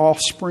evil, the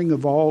offspring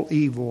of all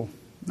evil.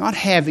 Not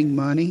having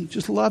money,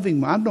 just loving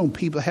money. I've known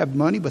people that have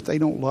money, but they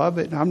don't love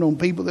it. And I've known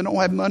people that don't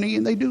have money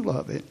and they do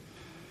love it.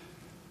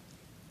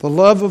 The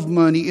love of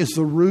money is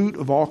the root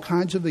of all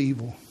kinds of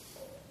evil,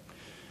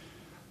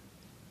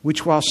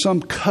 which while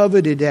some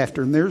coveted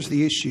after, and there's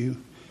the issue.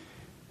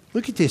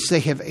 Look at this.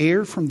 They have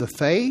erred from the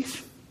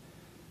faith.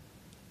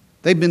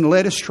 They've been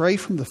led astray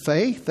from the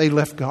faith. They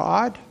left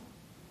God.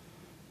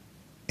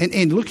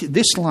 And look at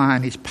this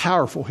line, is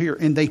powerful here.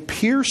 And they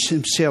pierce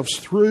themselves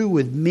through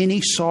with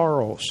many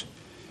sorrows.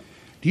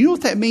 Do you know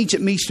what that means?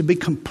 It means to be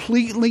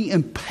completely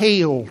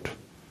impaled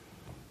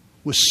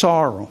with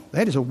sorrow.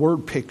 That is a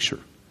word picture.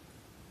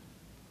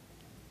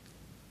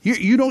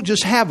 You don't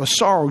just have a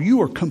sorrow.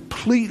 You are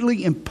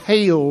completely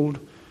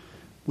impaled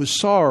with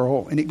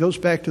sorrow. And it goes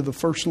back to the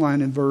first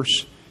line in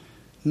verse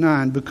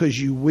 9. Because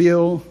you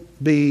will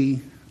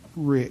be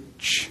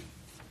rich.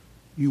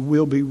 You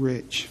will be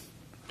rich.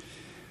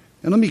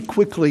 And let me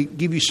quickly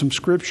give you some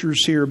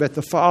scriptures here about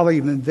the folly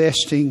of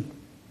investing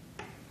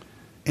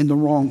in the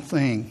wrong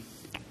thing.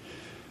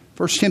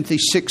 1 Timothy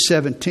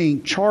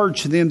 6:17,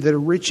 charge them that are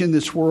rich in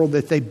this world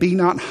that they be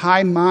not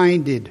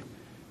high-minded.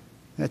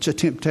 That's a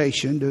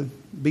temptation to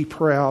be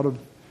proud of,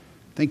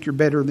 think you're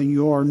better than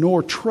you are.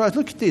 Nor trust,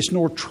 look at this,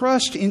 nor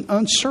trust in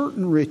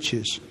uncertain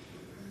riches.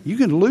 You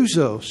can lose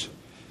those.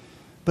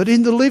 But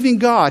in the living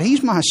God,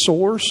 He's my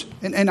source.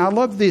 And I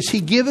love this. He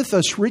giveth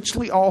us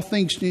richly all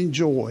things to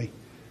enjoy.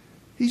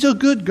 He's a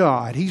good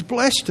God. He's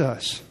blessed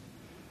us.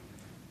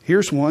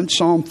 Here's one,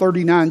 Psalm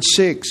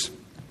 39:6.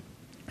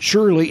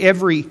 Surely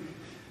every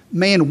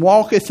man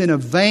walketh in a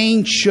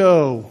vain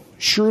show.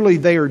 Surely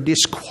they are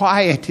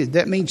disquieted.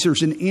 That means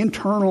there's an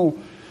internal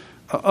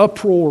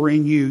uproar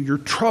in you. You're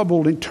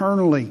troubled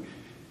internally.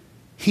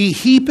 He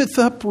heapeth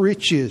up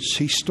riches.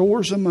 He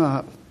stores them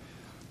up.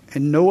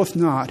 And knoweth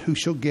not who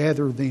shall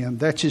gather them.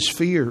 That's his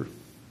fear.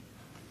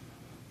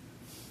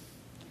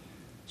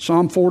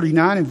 Psalm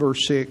 49 and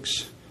verse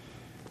 6.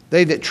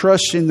 They that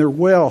trust in their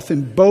wealth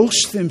and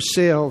boast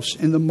themselves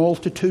in the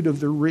multitude of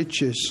their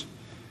riches.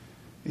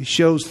 It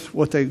shows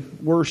what they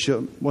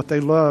worship, what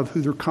they love,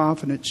 who their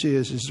confidence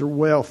is their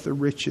wealth, their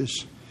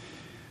riches.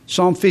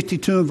 Psalm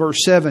 52 and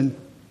verse 7.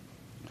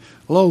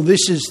 Lo,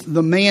 this is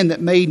the man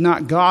that made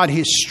not God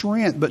his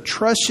strength, but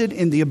trusted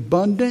in the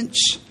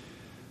abundance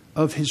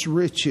of his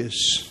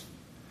riches.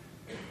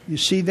 You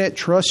see that?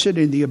 Trusted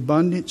in the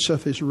abundance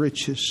of his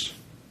riches.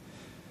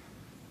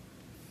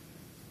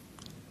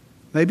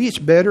 Maybe it's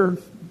better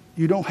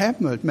you don't have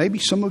much. Maybe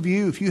some of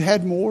you, if you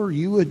had more,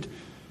 you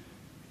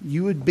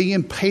would be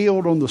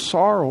impaled on the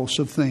sorrows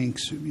of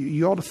things.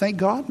 You ought to thank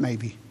God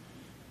maybe.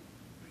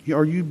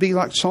 Or you'd be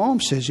like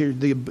Psalm says here,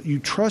 you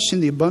trust in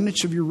the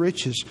abundance of your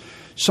riches.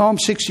 Psalm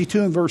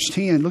 62 and verse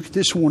 10, look at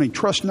this warning.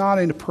 Trust not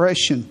in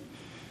oppression.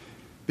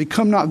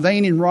 Become not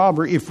vain in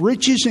robbery. If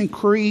riches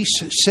increase,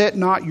 set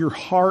not your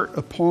heart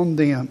upon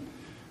them.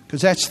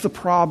 Because that's the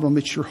problem.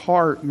 It's your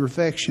heart, your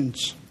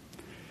affections.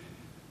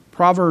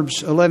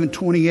 Proverbs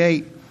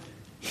 11:28.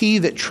 He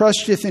that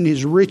trusteth in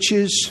his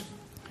riches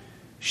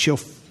shall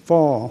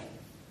fall,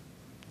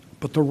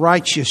 but the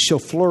righteous shall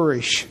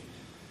flourish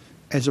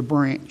as a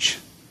branch.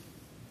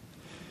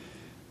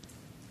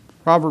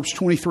 Proverbs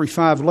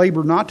 23:5.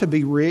 Labor not to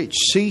be rich.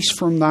 Cease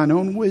from thine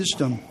own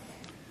wisdom.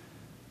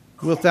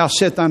 Wilt thou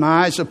set thine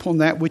eyes upon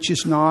that which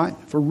is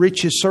not? For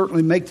riches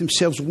certainly make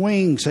themselves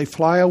wings. They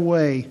fly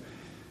away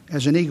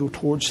as an eagle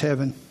towards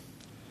heaven.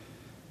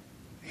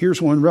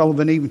 Here's one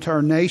relevant even to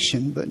our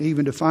nation, but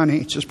even to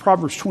finances.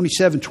 Proverbs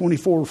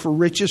 27:24. For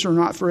riches are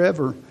not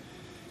forever,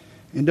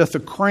 and doth the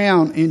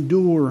crown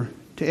endure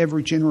to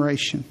every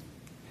generation.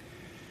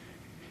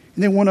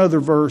 And then one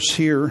other verse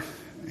here,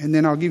 and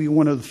then I'll give you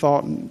one other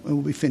thought, and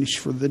we'll be finished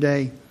for the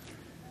day.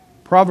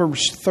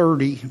 Proverbs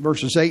 30,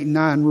 verses 8 and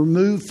 9.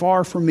 Remove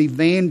far from me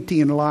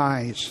vanity and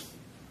lies.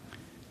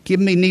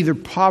 Give me neither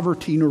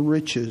poverty nor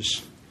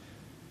riches.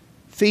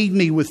 Feed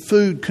me with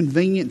food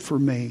convenient for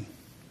me,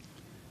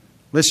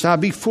 lest I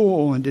be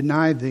full and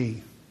deny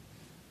thee.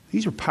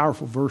 These are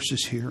powerful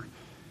verses here.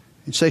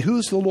 And say, who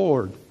is the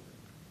Lord?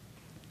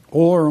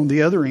 Or on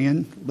the other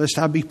end, lest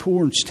I be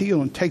poor and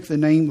steal and take the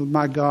name of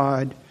my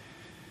God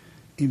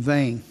in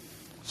vain.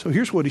 So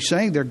here's what he's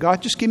saying there.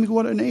 God, just give me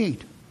what I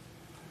need.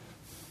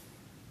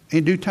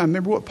 In due time,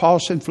 remember what Paul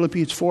said in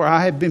Philippians 4,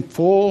 I have been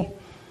full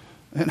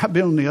and I've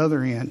been on the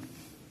other end.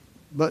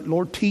 But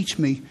Lord, teach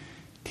me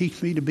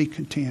to be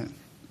content.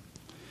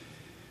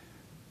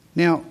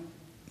 Now,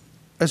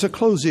 as I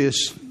close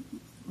this,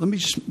 let me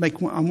just make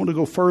one. I want to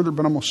go further,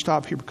 but I'm going to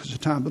stop here because of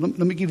time. But let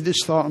me give you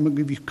this thought. I'm going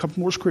to give you a couple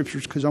more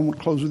scriptures because I want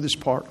to close with this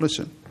part.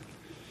 Listen,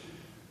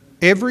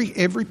 every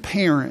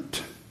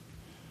parent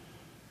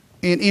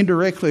and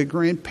indirectly a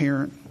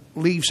grandparent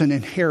leaves an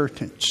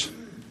inheritance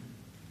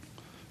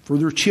for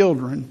their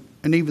children,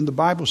 and even the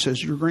Bible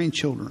says your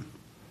grandchildren.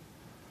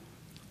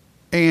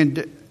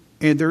 And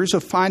there is a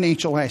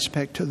financial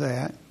aspect to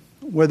that,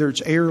 whether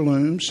it's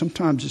heirlooms.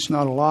 Sometimes it's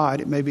not a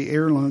lot. It may be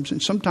heirlooms.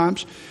 And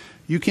sometimes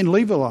you can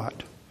leave a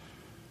lot.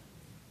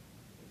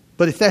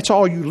 But if that's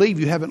all you leave,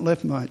 you haven't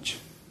left much.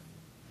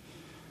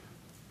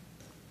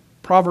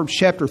 Proverbs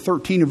chapter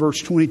 13 and verse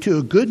 22.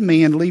 A good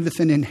man leaveth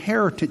an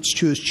inheritance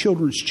to his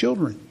children's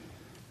children.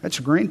 That's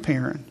a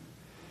grandparent.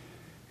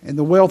 And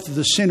the wealth of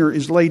the sinner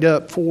is laid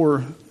up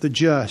for the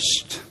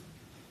just.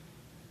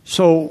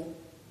 So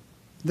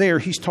there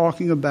he's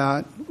talking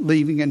about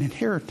leaving an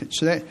inheritance.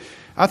 So that,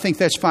 I think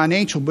that's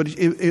financial, but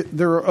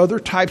there are other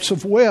types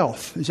of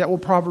wealth. Is that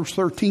what Proverbs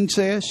 13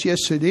 says?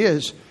 Yes, it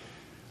is.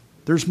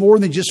 There's more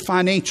than just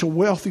financial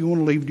wealth you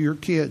want to leave to your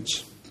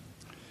kids.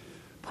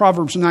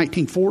 Proverbs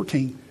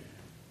 19:14.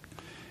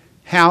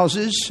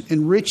 Houses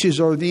and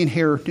riches are the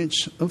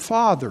inheritance of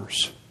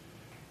fathers.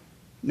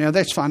 Now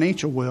that's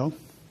financial wealth.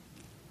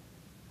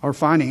 Or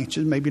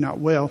finances, maybe not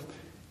wealth.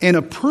 And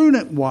a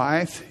prudent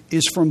wife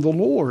is from the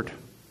Lord.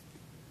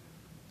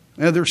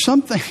 Now there's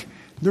some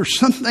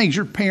things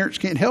your parents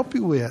can't help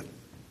you with.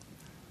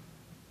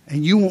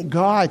 And you want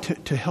God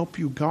to help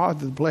you guard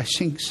the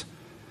blessings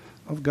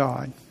of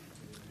God.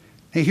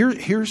 Now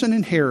here's an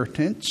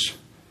inheritance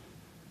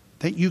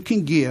that you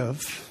can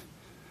give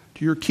to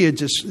To your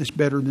kids, it's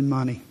better than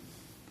money.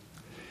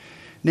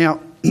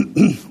 Now,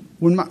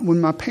 when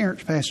my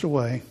parents passed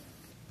away,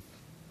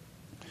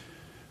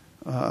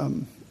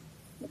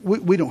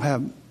 we don't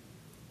have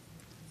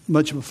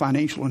much of a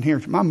financial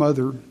inheritance. My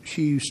mother,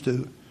 she used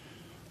to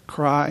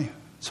cry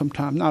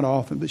sometimes, not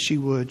often, but she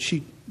would.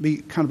 She'd be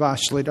kind of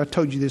isolated. I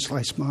told you this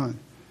last month.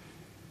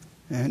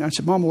 And I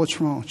said, Mama, what's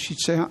wrong? She'd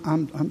say,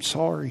 I'm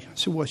sorry. I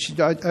said, what? She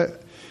died.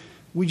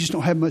 We just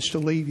don't have much to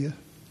leave you.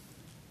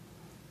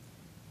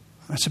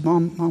 I said,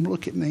 Mom,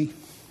 look at me.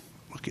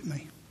 Look at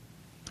me.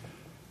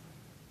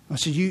 I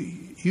said,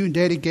 you and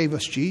Daddy gave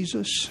us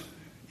Jesus.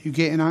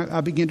 And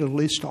I began to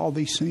list all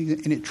these things,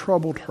 and it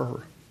troubled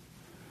her.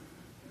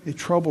 It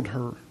troubled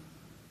her.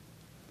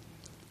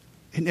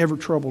 It never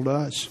troubled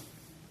us.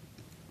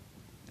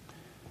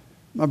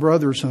 My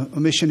brother's a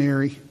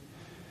missionary,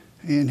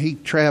 and he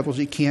travels.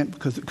 He can't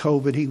because of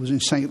COVID. He was in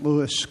St.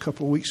 Louis a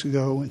couple of weeks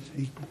ago, and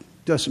he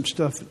does some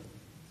stuff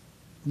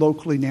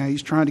locally now.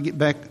 He's trying to get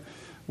back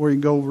where he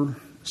can go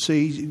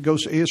overseas. He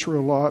goes to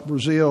Israel a lot,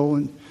 Brazil,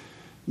 and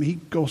he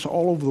goes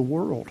all over the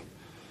world.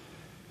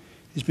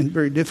 It's been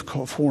very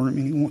difficult for him,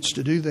 and he wants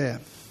to do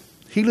that.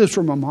 He lives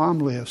where my mom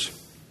lives.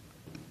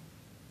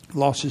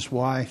 Lost his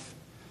wife.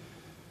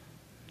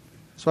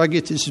 So I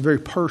get this is very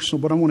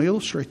personal, but I want to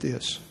illustrate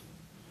this.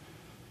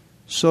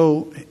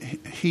 So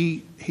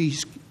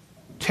he's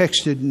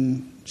texted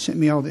and sent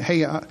me all the,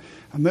 hey, I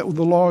met with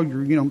the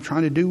lawyer, I'm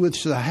trying to do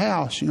this to the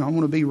house. I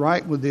want to be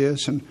right with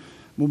this, and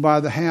we'll buy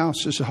the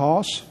house. I said,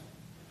 Hoss,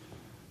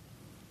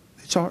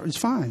 it's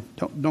fine.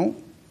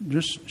 Don't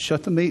just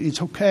shut the meeting.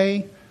 It's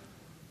okay.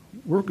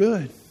 We're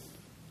good.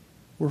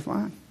 We're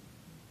fine.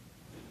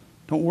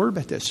 Don't worry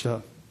about that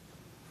stuff.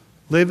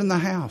 Live in the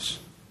house.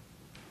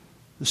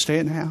 Just stay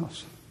in the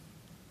house.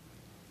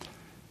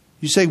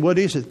 You say, what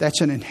is it?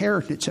 That's an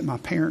inheritance that my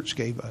parents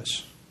gave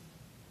us.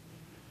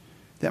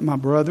 That my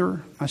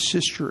brother, my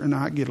sister, and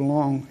I get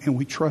along and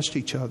we trust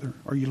each other.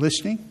 Are you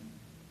listening?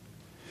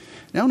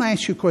 Now I want to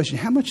ask you a question.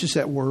 How much is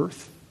that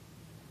worth?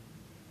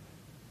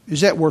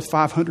 Is that worth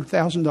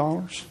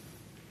 $500,000?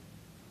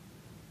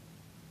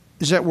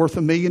 Is that worth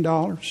 $1 million?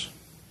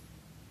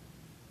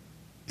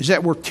 Is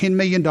that worth $10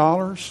 million?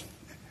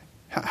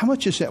 How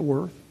much is that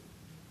worth?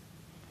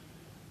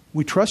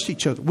 We trust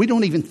each other. We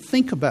don't even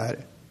think about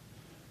it.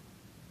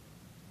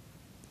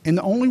 And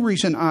the only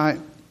reason I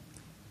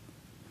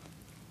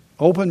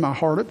open my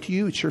heart up to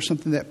you and share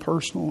something that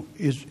personal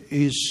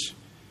is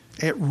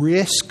at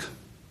risk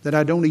that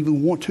I don't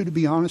even want to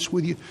be honest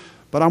with you.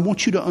 But I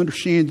want you to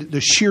understand the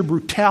sheer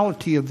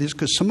brutality of this,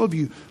 because some of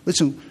you,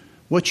 listen,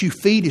 what you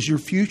feed is your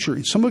future.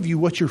 And some of you,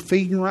 what you're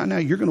feeding right now,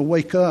 you're going to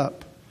wake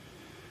up.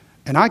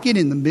 And I get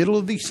in the middle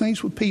of these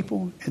things with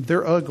people, and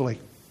they're ugly.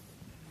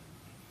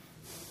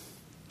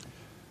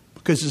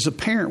 Because as a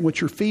parent,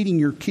 what you're feeding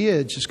your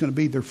kids is going to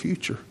be their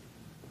future.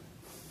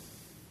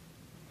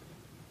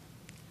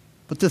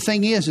 But the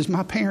thing is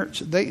my parents,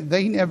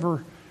 they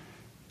never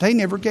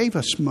gave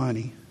us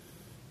money.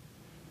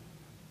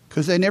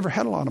 Because they never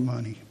had a lot of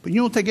money. But you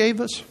know what they gave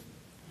us?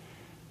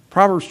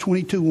 Proverbs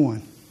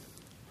 22:1.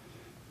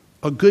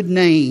 A good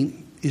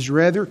name is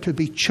rather to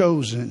be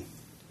chosen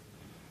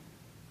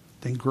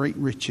than great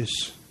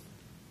riches,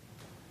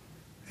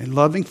 and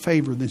loving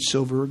favor than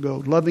silver or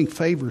gold. Loving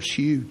favor is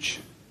huge.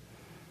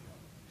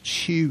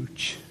 It's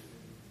huge.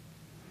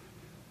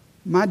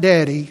 My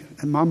daddy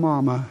and my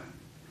mama,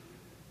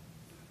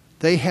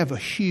 they have a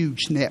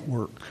huge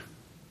network.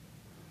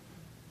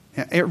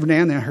 Now, every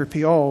now and then I hear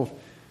people,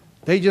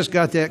 they just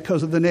got that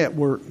because of the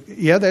network.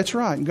 Yeah, that's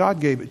right. And God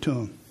gave it to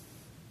them.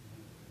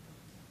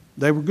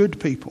 They were good to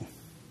people.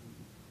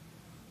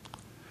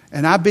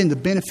 And I've been the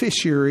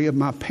beneficiary of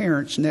my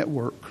parents'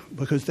 network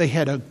because they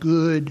had a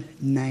good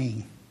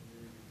name.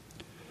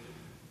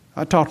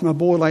 I talked to my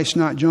boy last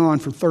night, John,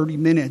 for 30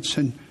 minutes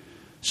and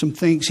some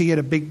things. He had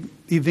a big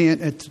event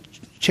at the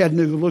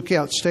Chattanooga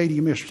Lookout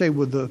Stadium yesterday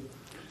with the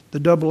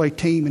AA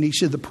team. And he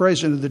said the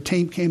president of the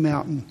team came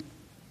out and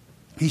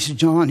he said,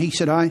 John, he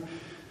said, I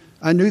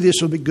knew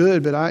this would be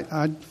good, but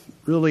I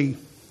don't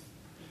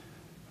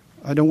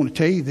want to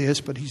tell you this,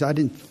 but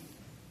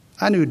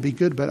I knew it'd be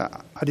good, but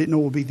I didn't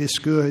know it would be this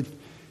good.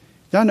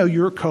 I know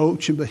you're a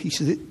coach, but he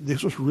said,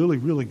 this was really,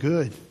 really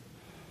good.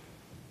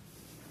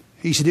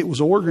 He said, it was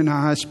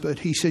organized, but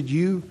he said,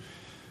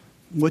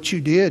 what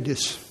you did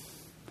is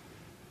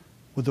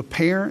with the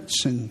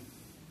parents and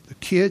the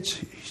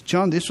kids,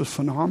 John, this was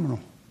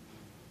phenomenal.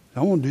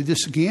 I want to do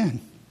this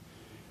again.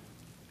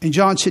 And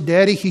John said,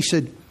 Daddy, he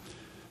said,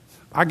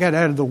 I got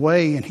out of the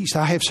way, and he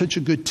said, I have such a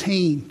good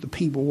team, the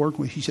people working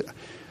with. He said,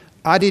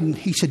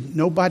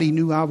 nobody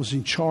knew I was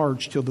in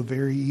charge till the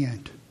very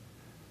end.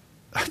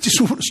 I just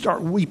want to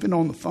start weeping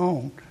on the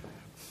phone.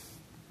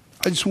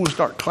 I just want to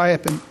start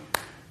clapping.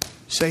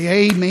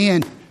 Say,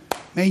 amen.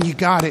 Man, you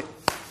got it.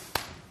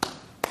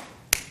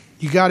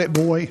 You got it,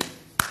 boy.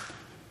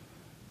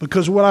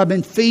 Because what I've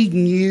been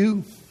feeding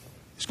you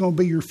is going to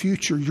be your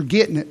future. You're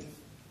getting it.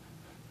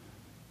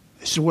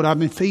 This is what I've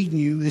been feeding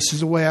you. This is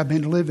the way I've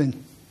been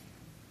living.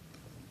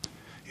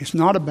 It's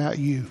not about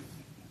you.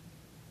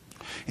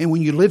 And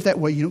when you live that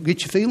way, you don't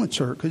get your feelings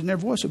hurt because it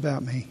never was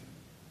about me.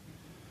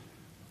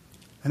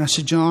 And I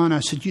said, John,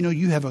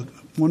 you have a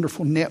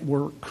wonderful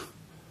network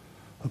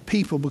of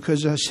people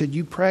because I said,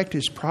 you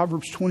practice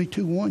Proverbs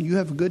 22:1. You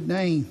have a good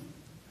name.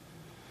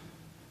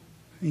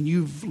 And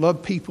you've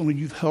loved people and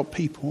you've helped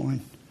people.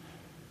 And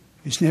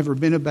it's never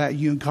been about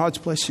you, and God's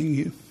blessing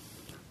you.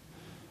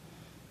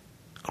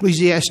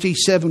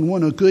 Ecclesiastes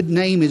 7:1, a good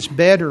name is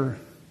better.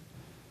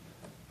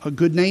 A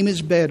good name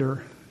is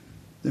better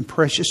than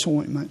precious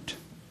ointment.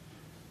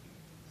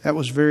 That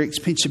was very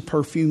expensive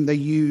perfume they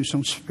used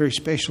on very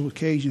special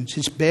occasions.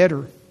 It's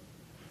better.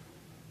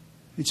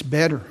 It's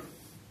better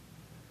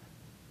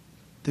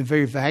than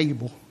very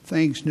valuable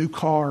things, new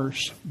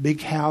cars,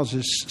 big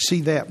houses.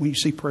 See that when you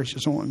see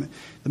precious ointment.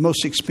 The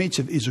most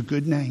expensive is a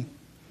good name.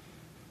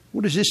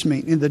 What does this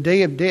mean? In the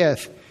day of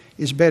death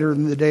is better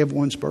than the day of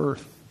one's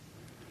birth.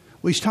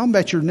 Well, he's talking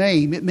about your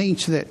name. It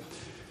means that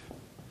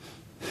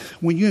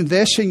when you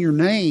invest in your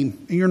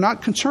name and you're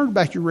not concerned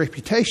about your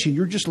reputation,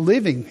 you're just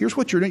living. Here's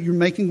what you're doing. You're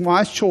making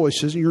wise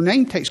choices and your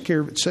name takes care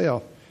of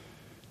itself.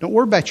 Don't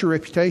worry about your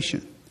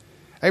reputation.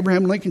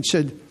 Abraham Lincoln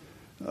said,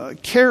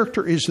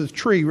 character is the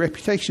tree,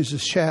 reputation is the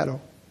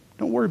shadow.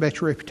 Don't worry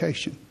about your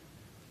reputation.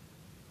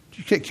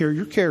 You take care of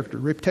your character.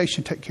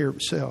 Reputation take care of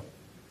itself.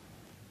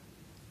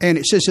 And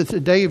it says at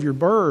the day of your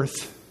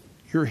birth,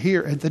 you're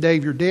here. At the day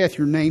of your death,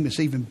 your name is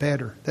even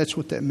better. That's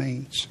what that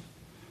means.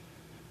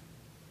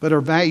 But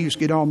our values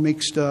get all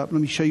mixed up.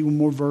 Let me show you one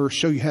more verse,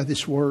 show you how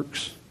this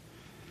works.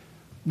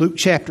 Luke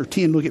chapter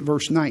 10, look at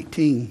verse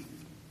 19.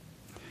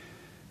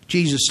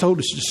 Jesus told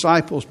his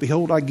disciples,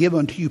 behold, I give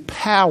unto you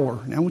power.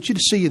 Now I want you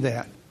to see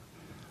that.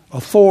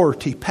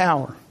 Authority,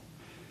 power.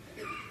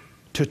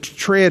 To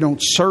tread on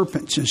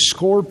serpents and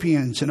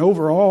scorpions and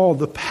over all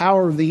the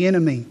power of the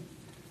enemy.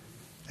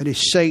 That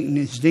is Satan,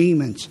 his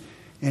demons.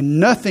 And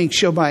nothing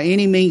shall by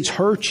any means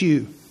hurt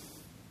you.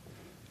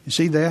 You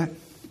see that?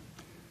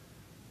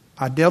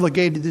 I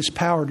delegated this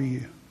power to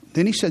you.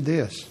 Then he said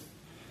this.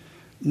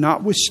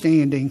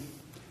 Notwithstanding,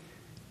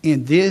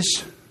 in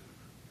this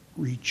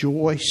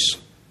rejoice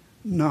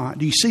not.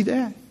 Do you see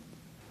that?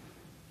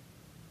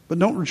 But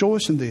don't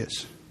rejoice in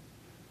this.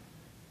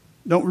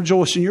 Don't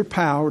rejoice in your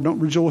power. Don't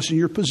rejoice in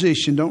your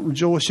position. Don't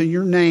rejoice in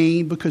your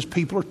name because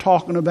people are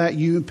talking about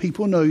you and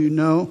people know you.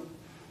 No.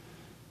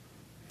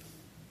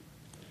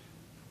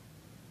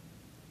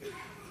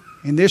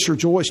 In this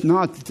rejoice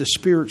not that the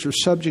spirits are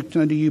subject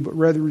unto you, but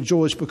rather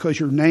rejoice because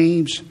your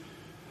names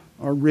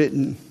are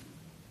written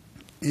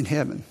in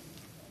heaven.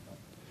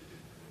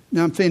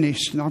 Now I'm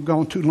finished and I've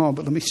gone too long,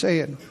 but let me say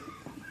it.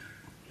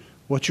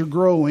 What you're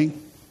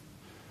growing,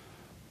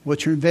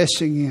 what you're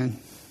investing in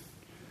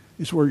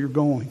is where you're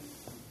going.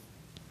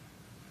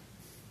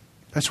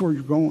 That's where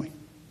you're going.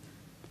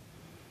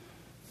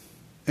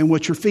 And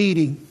what you're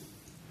feeding,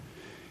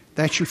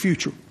 that's your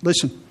future.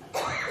 Listen,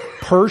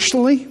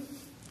 personally,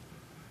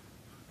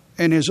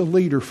 and as a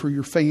leader for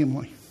your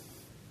family.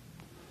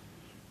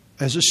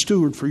 As a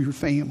steward for your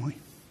family.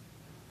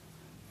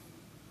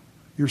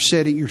 You're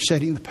setting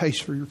the pace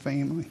for your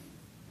family.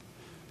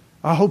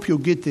 I hope you'll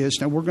get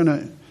this. Now we're going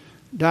to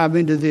dive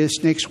into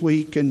this next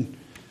week and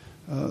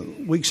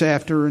weeks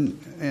after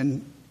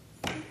and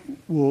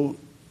we'll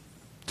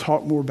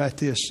talk more about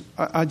this.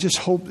 I just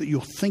hope that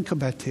you'll think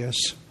about this.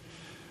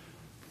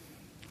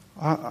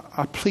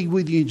 I plead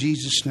with you in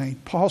Jesus' name.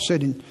 Paul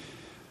said in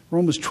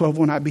Romans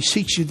 12:1, I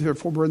beseech you,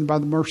 therefore, brethren, by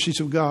the mercies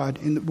of God.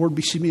 And the word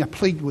beseech me, I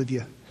plead with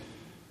you.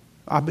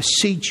 I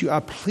beseech you, I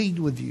plead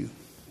with you.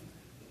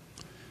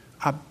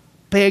 I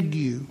beg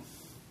you.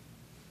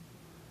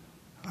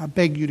 I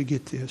beg you to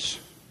get this.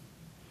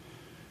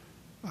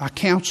 I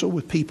counsel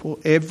with people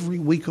every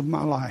week of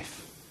my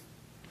life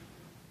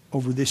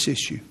over this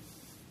issue.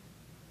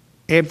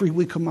 Every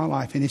week of my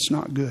life, and it's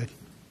not good.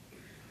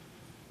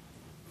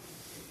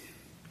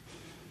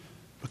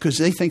 Because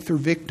they think they're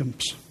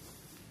victims.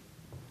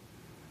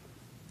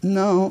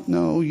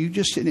 No, you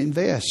just didn't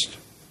invest.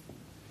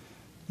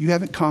 You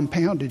haven't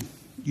compounded.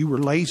 You were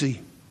lazy.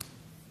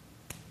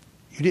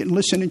 You didn't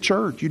listen in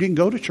church. You didn't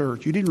go to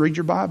church. You didn't read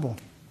your Bible.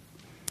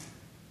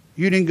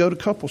 You didn't go to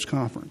couples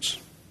conference.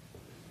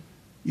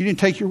 You didn't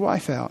take your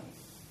wife out.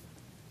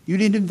 You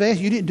didn't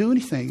invest. You didn't do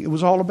anything. It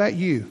was all about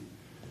you.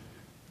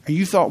 And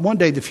you thought one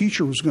day the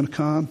future was going to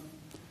come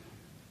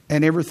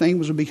and everything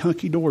was going to be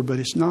hunky-dory, but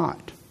it's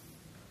not.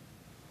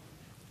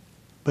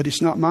 But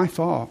it's not my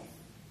fault.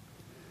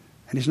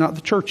 And it's not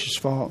the church's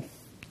fault.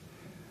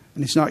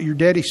 And it's not your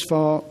daddy's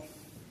fault.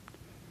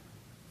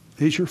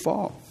 It's your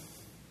fault.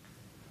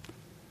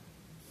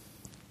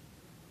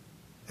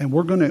 And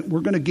we're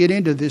going to get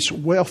into this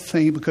wealth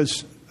thing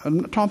because I'm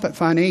not talking about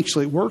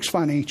financially. It works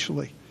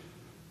financially.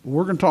 But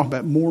we're going to talk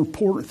about more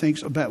important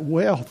things about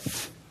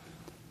wealth.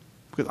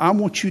 Because I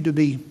want you to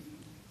be,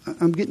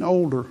 I'm getting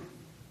older.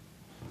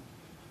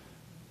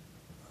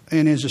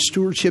 And as a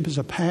stewardship, as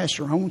a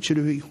pastor, I want you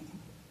to be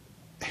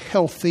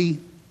healthy.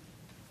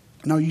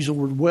 And I'll use the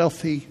word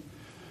wealthy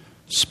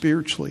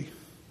spiritually.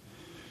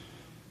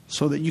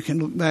 So that you can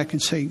look back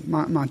and say,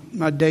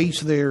 my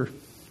days there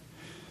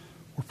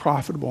more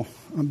profitable.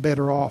 I'm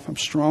better off. I'm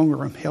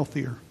stronger. I'm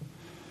healthier.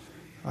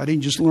 I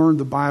didn't just learn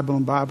the Bible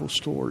and Bible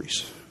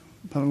stories,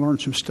 but I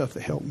learned some stuff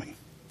that helped me.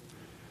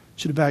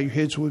 Should have bow your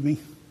heads with me.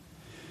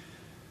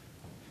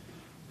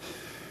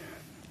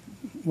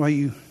 While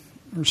you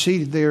are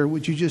seated there,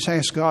 would you just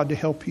ask God to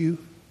help you?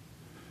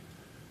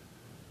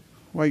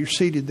 While you're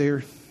seated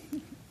there,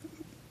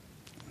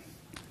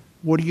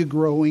 what are you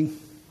growing?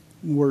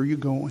 Where are you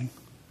going?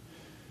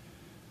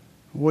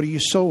 What are you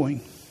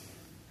sowing?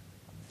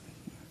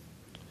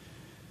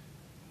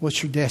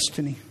 What's your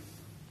destiny?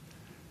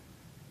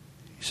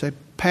 You say,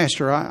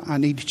 Pastor, I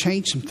need to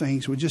change some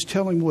things. Well, just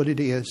tell him what it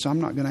is. I'm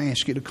not going to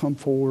ask you to come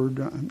forward.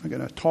 I'm not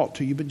going to talk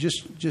to you, but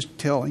just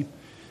tell him.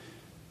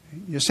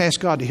 Just ask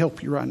God to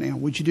help you right now.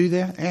 Would you do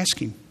that? Ask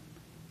him.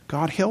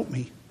 God, help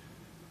me.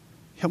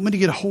 Help me to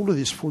get a hold of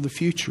this for the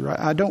future.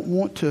 I don't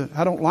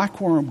like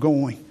where I'm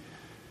going.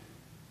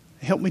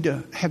 Help me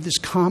to have this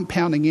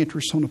compounding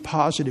interest on the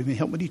positive and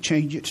help me to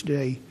change it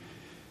today.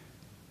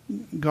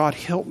 God,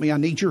 help me. I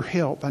need your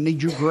help. I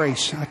need your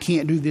grace. I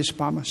can't do this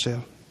by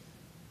myself.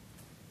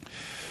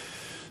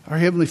 Our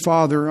Heavenly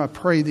Father, I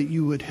pray that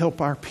you would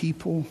help our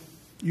people,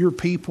 your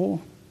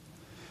people.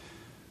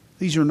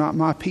 These are not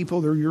my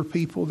people. They're your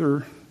people.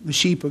 They're the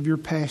sheep of your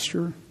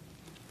pasture.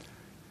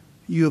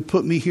 You have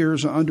put me here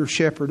as an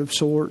under-shepherd of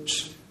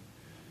sorts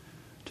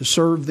to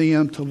serve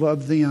them, to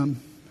love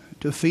them,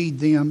 to feed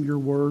them your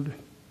word.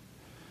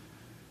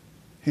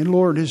 And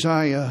Lord, as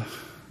I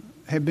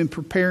have been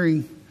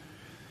preparing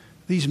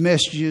these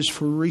messages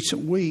for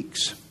recent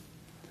weeks,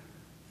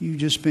 you've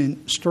just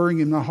been stirring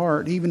in my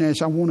heart. Even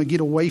as I want to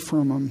get away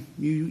from them,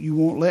 you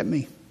won't let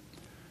me.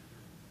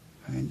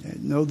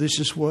 And no, this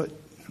is what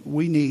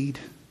we need.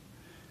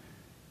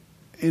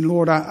 And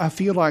Lord, I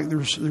feel like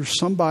there's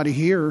somebody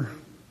here.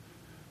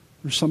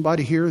 There's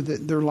somebody here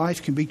that their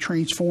life can be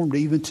transformed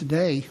even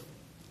today.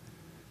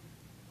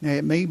 Now,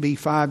 it may be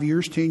 5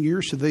 years, 10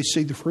 years till they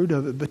see the fruit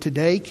of it. But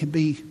today can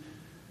be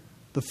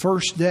the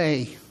first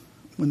day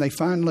when they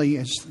finally,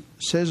 as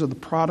it says of the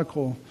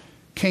prodigal,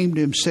 came to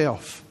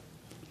himself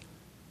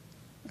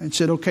and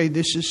said, okay,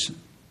 this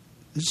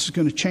is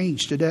going to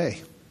change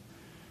today.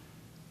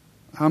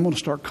 I'm going to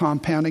start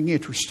compounding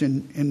interest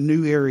in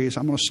new areas.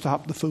 I'm going to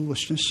stop the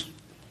foolishness.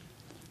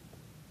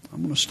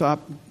 I'm going to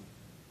stop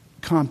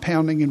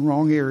compounding in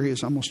wrong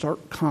areas. I'm going to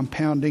start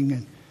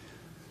compounding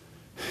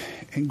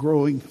and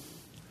growing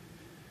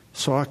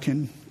so I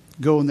can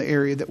go in the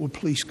area that would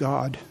please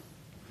God.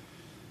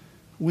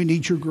 We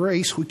need your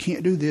grace. We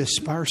can't do this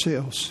by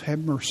ourselves. Have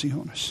mercy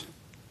on us.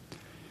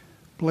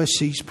 Bless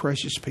these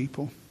precious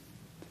people.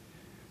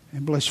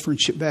 And bless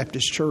Friendship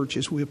Baptist Church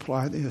as we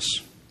apply this.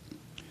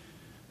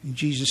 In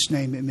Jesus'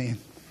 name, amen.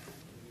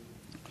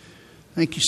 Thank you.